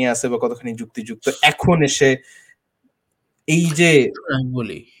কতখানি আছে বা কতখানি যুক্তিযুক্ত এখন এসে এই যে। শোনো, আমি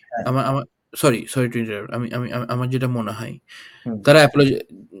বলি, হ্যাঁ, আমার আমার সরি সরি টু ইন্টারাপ্ট, আমার যেটা মনে হয় হুম, তারা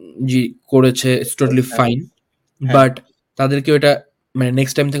অ্যাপোলজি করেছে, ইটস টোটালি হ্যাঁ, ফাইন। হ্যাঁ, বাট তাদেরকে ওটা মানে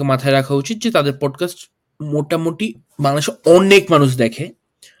নেক্সট টাইম থেকে মাথায় রাখা উচিত যে তাদের পডকাস্ট মোটামুটি বাংলাদেশে অনেক মানুষ দেখে।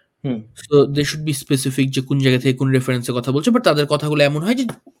 হুম, so they should be specific যে কোন জায়গা থেকে কোন রেফারেন্সে কথা বলছে, বাট তাদের কথাগুলো এমন হয় যে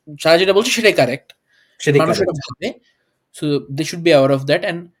তারা যেটা বলছে সেটাই কারেক্ট, সেটাই মানুষ এটা কারেক্ট। ভাবে। So they should be aware of that.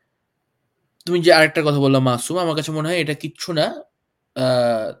 And তুমি যে আরেকটা কথা বললাম মাসুম, আমার কাছে মনে হয় এটা কিচ্ছু না,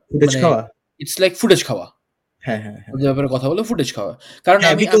 ফুটেজ মানে খাওয়া। ইটস লাইক ফুটেজ খাওয়া। হ্যাঁ, হ্যাঁ, হ্যাঁ, ওদের ব্যাপারে কথা বলে ফুটেজ খাওয়া। কারণ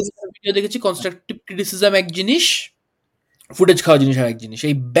হ্যাঁ, আমি বিকজ আমি ভিডিও দেখেছি, কনস্ট্রাকটিভ ক্রিটিসিজম এক জিনিস, ফুটেজ খাওয়া জিনিস আর এক জিনিস।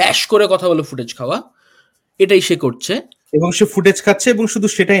 এই ব্যাশ করে কথা বলে ফুটেজ খাওয়া, এটাই সে করছে। এবং সে ফুটেজ খাচ্ছে, এবং শুধু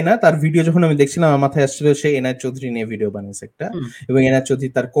সেটাই না, তার ভিডিও যখন আমি দেখছিলাম আমার মাথায় আসছিল সে এনায়েত চৌধুরী নিয়ে ভিডিও বানিয়েছে একটা, হুম, এবং এনায়েত চৌধুরী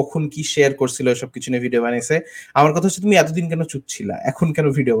তার কখন কি শেয়ার করছিল সব কিছু নিয়ে ভিডিও বানিয়েছে। আমার কথা হচ্ছে তুমি এতদিন কেন চুপ ছিলা, এখন কেন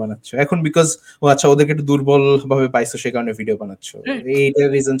ভিডিও বানাচ্ছ? এখন বিকজ ও আচ্ছা ওদেরকে একটু দুর্বল ভাবে পাইছো সে কারণে ভিডিও বানাচ্ছ, রাইট, এইটার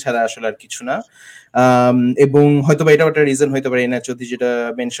রিজন ছাড়া আসলে আর কিছু না। এবং হয়তো বা এটাও একটা রিজন হইতে পারে এনায়েত চৌধুরী যেটা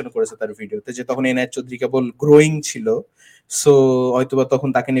মেনশন করেছে তার ভিডিওতে, যে তখন এনায়েত চৌধুরী কেবল গ্রোয়িং ছিল, সো হয়তোবা তখন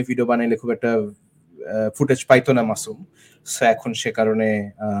তাকে নিয়ে ভিডিও বানাইলে খুব একটা ফুটেজ পাইতো না মাসুম। সো এখন সে কারণে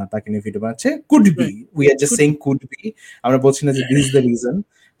তাকে নিয়ে ভিডিও বানাচ্ছে, could be, right, we are just could saying be, could be, আমরা বলছি না যে this is the reason.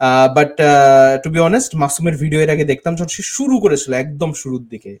 But to be honest মাসুমের ভিডিও এর আগে দেখতাম যখন সে শুরু করেছিল একদম শুরুর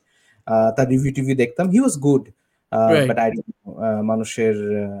দিকে, তার রিভিউ টিভি দেখতাম, he was good. Right, but I মানুষের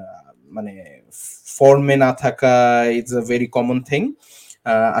মানে ফর্মে না থাকা it's a very common thing.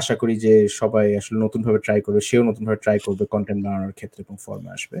 আশা করি যে সবাই আসলে নতুন ভাবে ট্রাই করবে, সেও নতুন ভাবে ট্রাই করবে কন্টেন্ট বানানোর ক্ষেত্রে এবং ফর্মে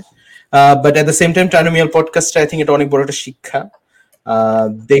আসবে। But at the same time trinomial podcast I think এটা অনেক বড় একটা শিক্ষা।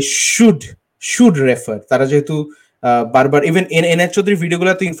 দে শুড রেফার, তারা যেহেতু বারবার ইভেন এনএচ চৌধুরীর ভিডিওগুলো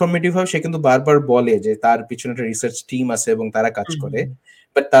তো ইনফরমেটিভ হয়, সে কিন্তু বারবার বলে যে তার পিছনে একটা রিসার্চ টিম আছে এবং তারা কাজ হুম, করে। হুম,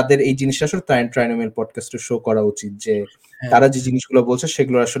 বাট তাদের এই জিনিসটা আসলে ট্রাইনোমিয়াল পডকাস্টে শো করা উচিত যে হ্যাঁ, তারা যে জিনিসগুলো বলছে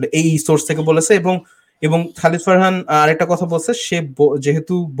সেগুলো আসলে এই সোর্স থেকে বলেছে। এবং এবং খালিদ ফারহান আরেকটা কথা বলছে, সে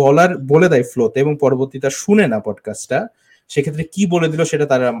যেহেতু বলে দেয় ফ্লোতে এবং পরবর্তীতে শুনে না পডকাস্টটা, সেক্ষেত্রে কি বলে দিল সেটা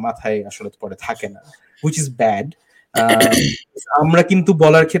তার মাথায় আসলে পরে থাকে না, হুইচ ইজ ব্যাড। আমরা কিন্তু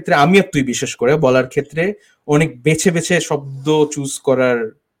বলার ক্ষেত্রে, আমি আর তুই বিশেষ করে বলার ক্ষেত্রে অনেক বেছে বেছে শব্দ চুজ করার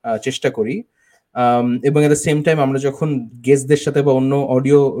চেষ্টা করি। এবং এট দ্য সেম টাইম আমরা যখন গেস্টদের সাথে বা অন্য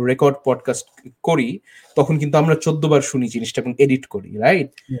অডিও রেকর্ড পডকাস্ট করি তখন কিন্তু আমরা 14 বার শুনি জিনিসটা এবং এডিট করি, right?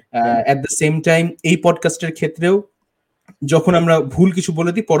 Right, at the same time এই পডকাস্টের ক্ষেত্রেও যখন আমরা ভুল কিছু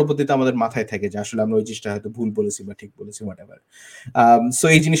বলে দিই পরবর্তীতে আমাদের মাথায় থাকে যে আসলে আমরা ওই জিনিসটা হয়তো ভুল বলেছি বা ঠিক বলেছি, হোয়াটএভার। সো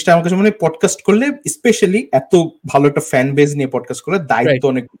এই জিনিসটা আমার কাছে মনে হয় পডকাস্ট করলে, স্পেশালি এত ভালো একটা ফ্যান বেজ নিয়ে পডকাস্ট করলে দায়িত্ব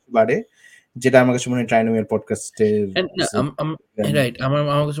রাইট। অনেক বেশি বাড়ে, যেটা আমার কাছে মনে হয় ট্রাইনোমিয়াল পডকাস্টের And না, রাইট, আমার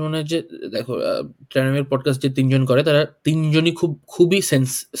আমার কাছে মনে হয় যে দেখো, ট্রাইনোমিয়াল পডকাস্ট যে ৩ জন করে তারা ৩ জনই খুবই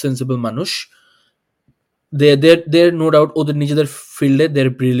সেন্সিবল মানুষ। দে নো ডাউট ওদের নিজেদের ফিল্ডে দে আর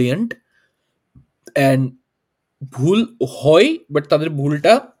ব্রিলিয়ান্ট, অ্যান্ড ভুল হয়, বাট তাদের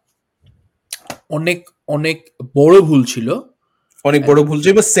ভুলটা অনেক, অনেক বড় ভুল ছিল। অনেক অ্যান্ড বড় ভুল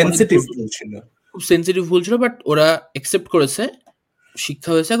ছিল বা অনেক সেন্সিটিভ বড়, ভুল ছিল। খুব সেনসিটিভ ভুল ছিল, বাট ওরা অ্যাকসেপ্ট করেছে,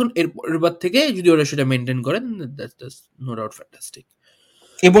 শিক্ষা হয়েছে। এখন এর বার থেকে যদি ওরা সেটা মেনটেন করেন, দ্যাটস নো ডাউট ফ্যান্টাস্টিক।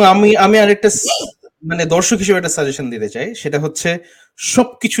 এবং আমি আমি আরেকটা মানে দর্শক হিসেবে একটা সাজেশন দিতে চাই, সেটা হচ্ছে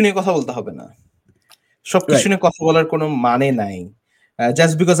সবকিছু নিয়ে কথা বলতে হবে না, সবকিছু রাইট, নিয়ে কথা বলার কোনো মানে নাই।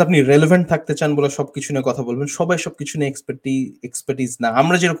 জাস্ট বিকজ আপনি রেলেভেন্ট থাকতে চান বলে সবকিছু নিয়ে কথা বলবেন, সবাই সবকিছু নিয়ে এক্সপার্টিজ না।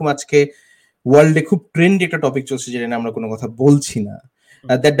 আমরা যেরকম আজকে ওয়ার্ল্ডে খুব ট্রেন্ডি একটা টপিক চলছে যেটা নিয়ে আমরা কোনো কথা বলছি না,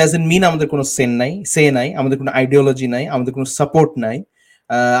 দ্যাট ডাজন্ট মিন আমাদের কোনো সে নাই, আমাদের কোনো আইডিওলজি নাই, আমাদের কোনো সাপোর্ট নাই।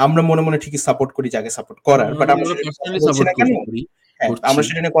 আমরা মনে মনে ঠিকই সাপোর্ট করি যাকে সাপোর্ট আমরা করার, মনে বাট মনে আমরা আমরা সেটা নিয়ে কথা পার্সোনালি বলছি সাপোর্ট না কেন? হ্যাঁ, করছি। আমরা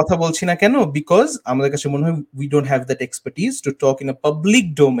সেটা নিয়ে কথা বলছি না কেন? বিকজ আমাদের কাছে মনে হয় we don't have that expertise to talk in a public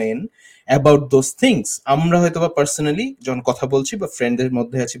domain about those things. আমরা হয়তো বা পার্সোনালি যখন কথা বলছি বা ফ্রেন্ডদের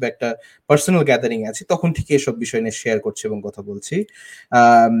মধ্যে আছি বা একটা পার্সোনাল গ্যাদারিং আছি তখন ঠিক এসব বিষয় নিয়ে শেয়ার করছি এবং কথা বলছি।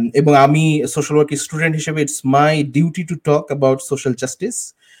 এবং আমি সোশ্যাল ওয়ার্ক স্টুডেন্ট হিসেবে it's my duty to talk about social justice.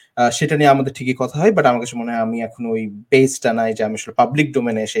 সেটা নিয়ে আমাদের ঠিকই কথা হয়, বাট আমার কাছে মনে হয় আমি এখন ওই বেসটা নাই যে আমি আসলে পাবলিক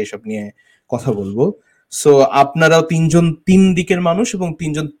ডোমেনে এসে এইসব নিয়ে কথা বলবো। সো আপনারাও তিনজন তিন দিকের মানুষ এবং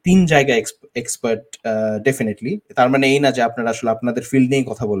তিনজন তিন জায়গায় এক্সপার্ট ডেফিনেটলি। তার মানে এই না যে আপনারা আসলে আপনাদের ফিল্ড নিয়েই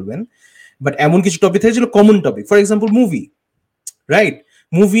কথা বলবেন, বাট এমন কিছু টপিক থাকে যেগুলো common topic, for example movie, right?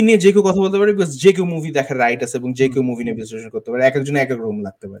 Movie নিয়ে যে কেউ কথা বলতে পারে বিকজ যে কেউ মুভি দেখার রাইট আছে এবং যে কেউ মুভি নিয়ে বিশ্লেষণ করতে পারে, এক একজনে এক এক রকম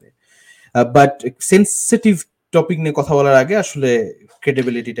লাগতে পারে। বাট সেন্সিটিভ টপিক নিয়ে কথা বলার আগে আসলে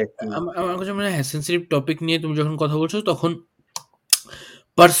ক্রেডিবিলিটিটা একটু আমার কাছে মনে হয় সেন্সিটিভ টপিক নিয়ে তুমি যখন কথা বলছো তখন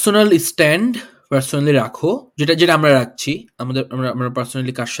পার্সোনাল স্ট্যান্ড পার্সোনালি রাখো, যেটা যেটা আমরা রাখছি। আমরা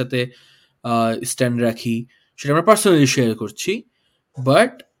পার্সোনালি কার সাথে স্ট্যান্ড রাখি সেটা আমরা পার্সোনালি শেয়ার করছি।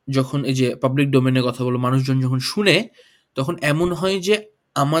 বাট যখন এই যে পাবলিক ডোমেনের কথা বলো, মানুষজন যখন শুনে, তখন এমন হয় যে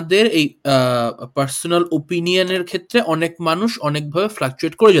আমাদের এই পার্সোনাল ওপিনিয়নের ক্ষেত্রে অনেক মানুষ অনেকভাবে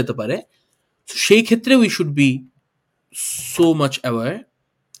ফ্লাকচুয়েট করে যেতে পারে। সেই ক্ষেত্রে we should be so much aware,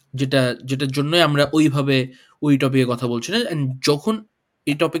 যেটার জন্য আমরা ওইভাবে ওই টপিকে কথা বলছি না। অ্যান্ড যখন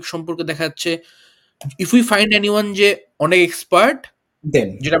এই টপিক সম্পর্কে দেখা যাচ্ছে, ইফ উই ফাইন্ড এনিওয়ান যে অনেক এক্সপার্ট, দেন।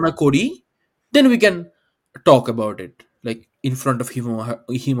 যেটা আমরা করি, then we can talk about it, like in front of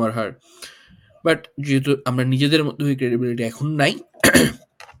him or her. But যেহেতু আমরা নিজেদের মধ্যে ওই ক্রেডিবিলিটি এখন নাই,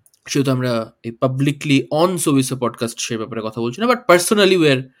 সেহেতু আমরা এই পাবলিকলি অন সোভিসা পডকাস্ট সে ব্যাপারে কথা বলছি না, but personally we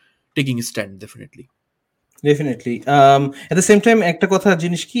are taking stand definitely. Definitely at the same time একটা কথা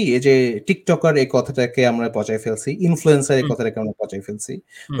জিনিস কি এই যে টিকটকার এই কথাটাকে আমরা পচায় ফেলছি, ইনফ্লুয়েন্সার এই হুম, কথাটাকে আমরা পচায় ফেলছি,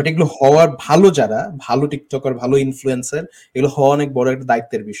 হুম, বাট এগুলো হওয়ার ভালো যারা ভালো টিকটকার ভালো ইনফ্লুয়েন্সার এগুলো হওয়া অনেক বড় একটা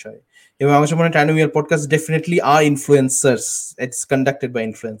দায়িত্বের বিষয়। এবং আমার মনে হয় টাইনোমিয়ার podcast definitely R influencers, it's conducted by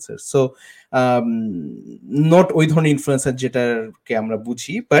influencers. So not ওই ধরনের ইনফ্লুয়েন্সার যেটাকে আমরা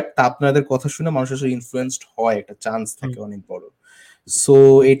বুঝি, বাট আপনাদের কথা শুনে মানুষ আসলে ইনফ্লুয়েন্সড হয়, একটা চান্স হুম, থাকে অনেক বড়। সো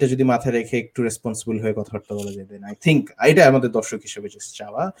এটা যদি মাথায় রেখে একটু রেসপন্সিবল হয়ে কথাবার্তা বলা যায়, দেন আই থিঙ্ক এটা আমাদের দর্শক হিসেবে জাস্ট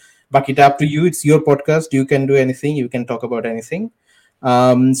চাওয়া। বাকিটা up to you, it's your podcast, you can do anything, you can talk about anything.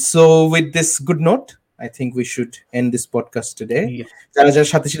 So with this good note I think we should and this podcast today. ইয়া, যারা যারা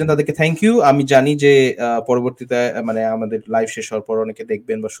সাথে ছিলেন তাদেরকে থ্যাংক ইউ। আমি জানি যে পরবর্তীতে মানে আমাদের লাইভ শেষ হওয়ার পর অনেকে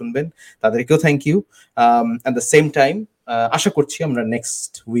দেখবেন বা শুনবেন, তাদেরকেও thank you. At the same time আশা করছি আমরা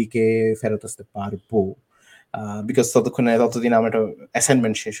নেক্সট উইকে ফেরত আসতে পারবো, বিকজ ততদিন আমার একটা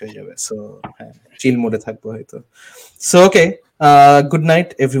অ্যাসাইনমেন্ট শেষ হয়ে যাবে। সো হ্যাঁ, চিল মোডে থাকবো হয়তো। So okay, good night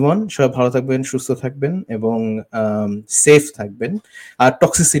everyone, সবাই ভালো থাকবেন, সুস্থ থাকবেন এবং সেফ থাকবেন, আর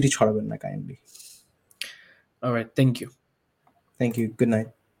টক্সিসিটি ছড়াবেন না kindly. Alright, thank you. Thank you, good night.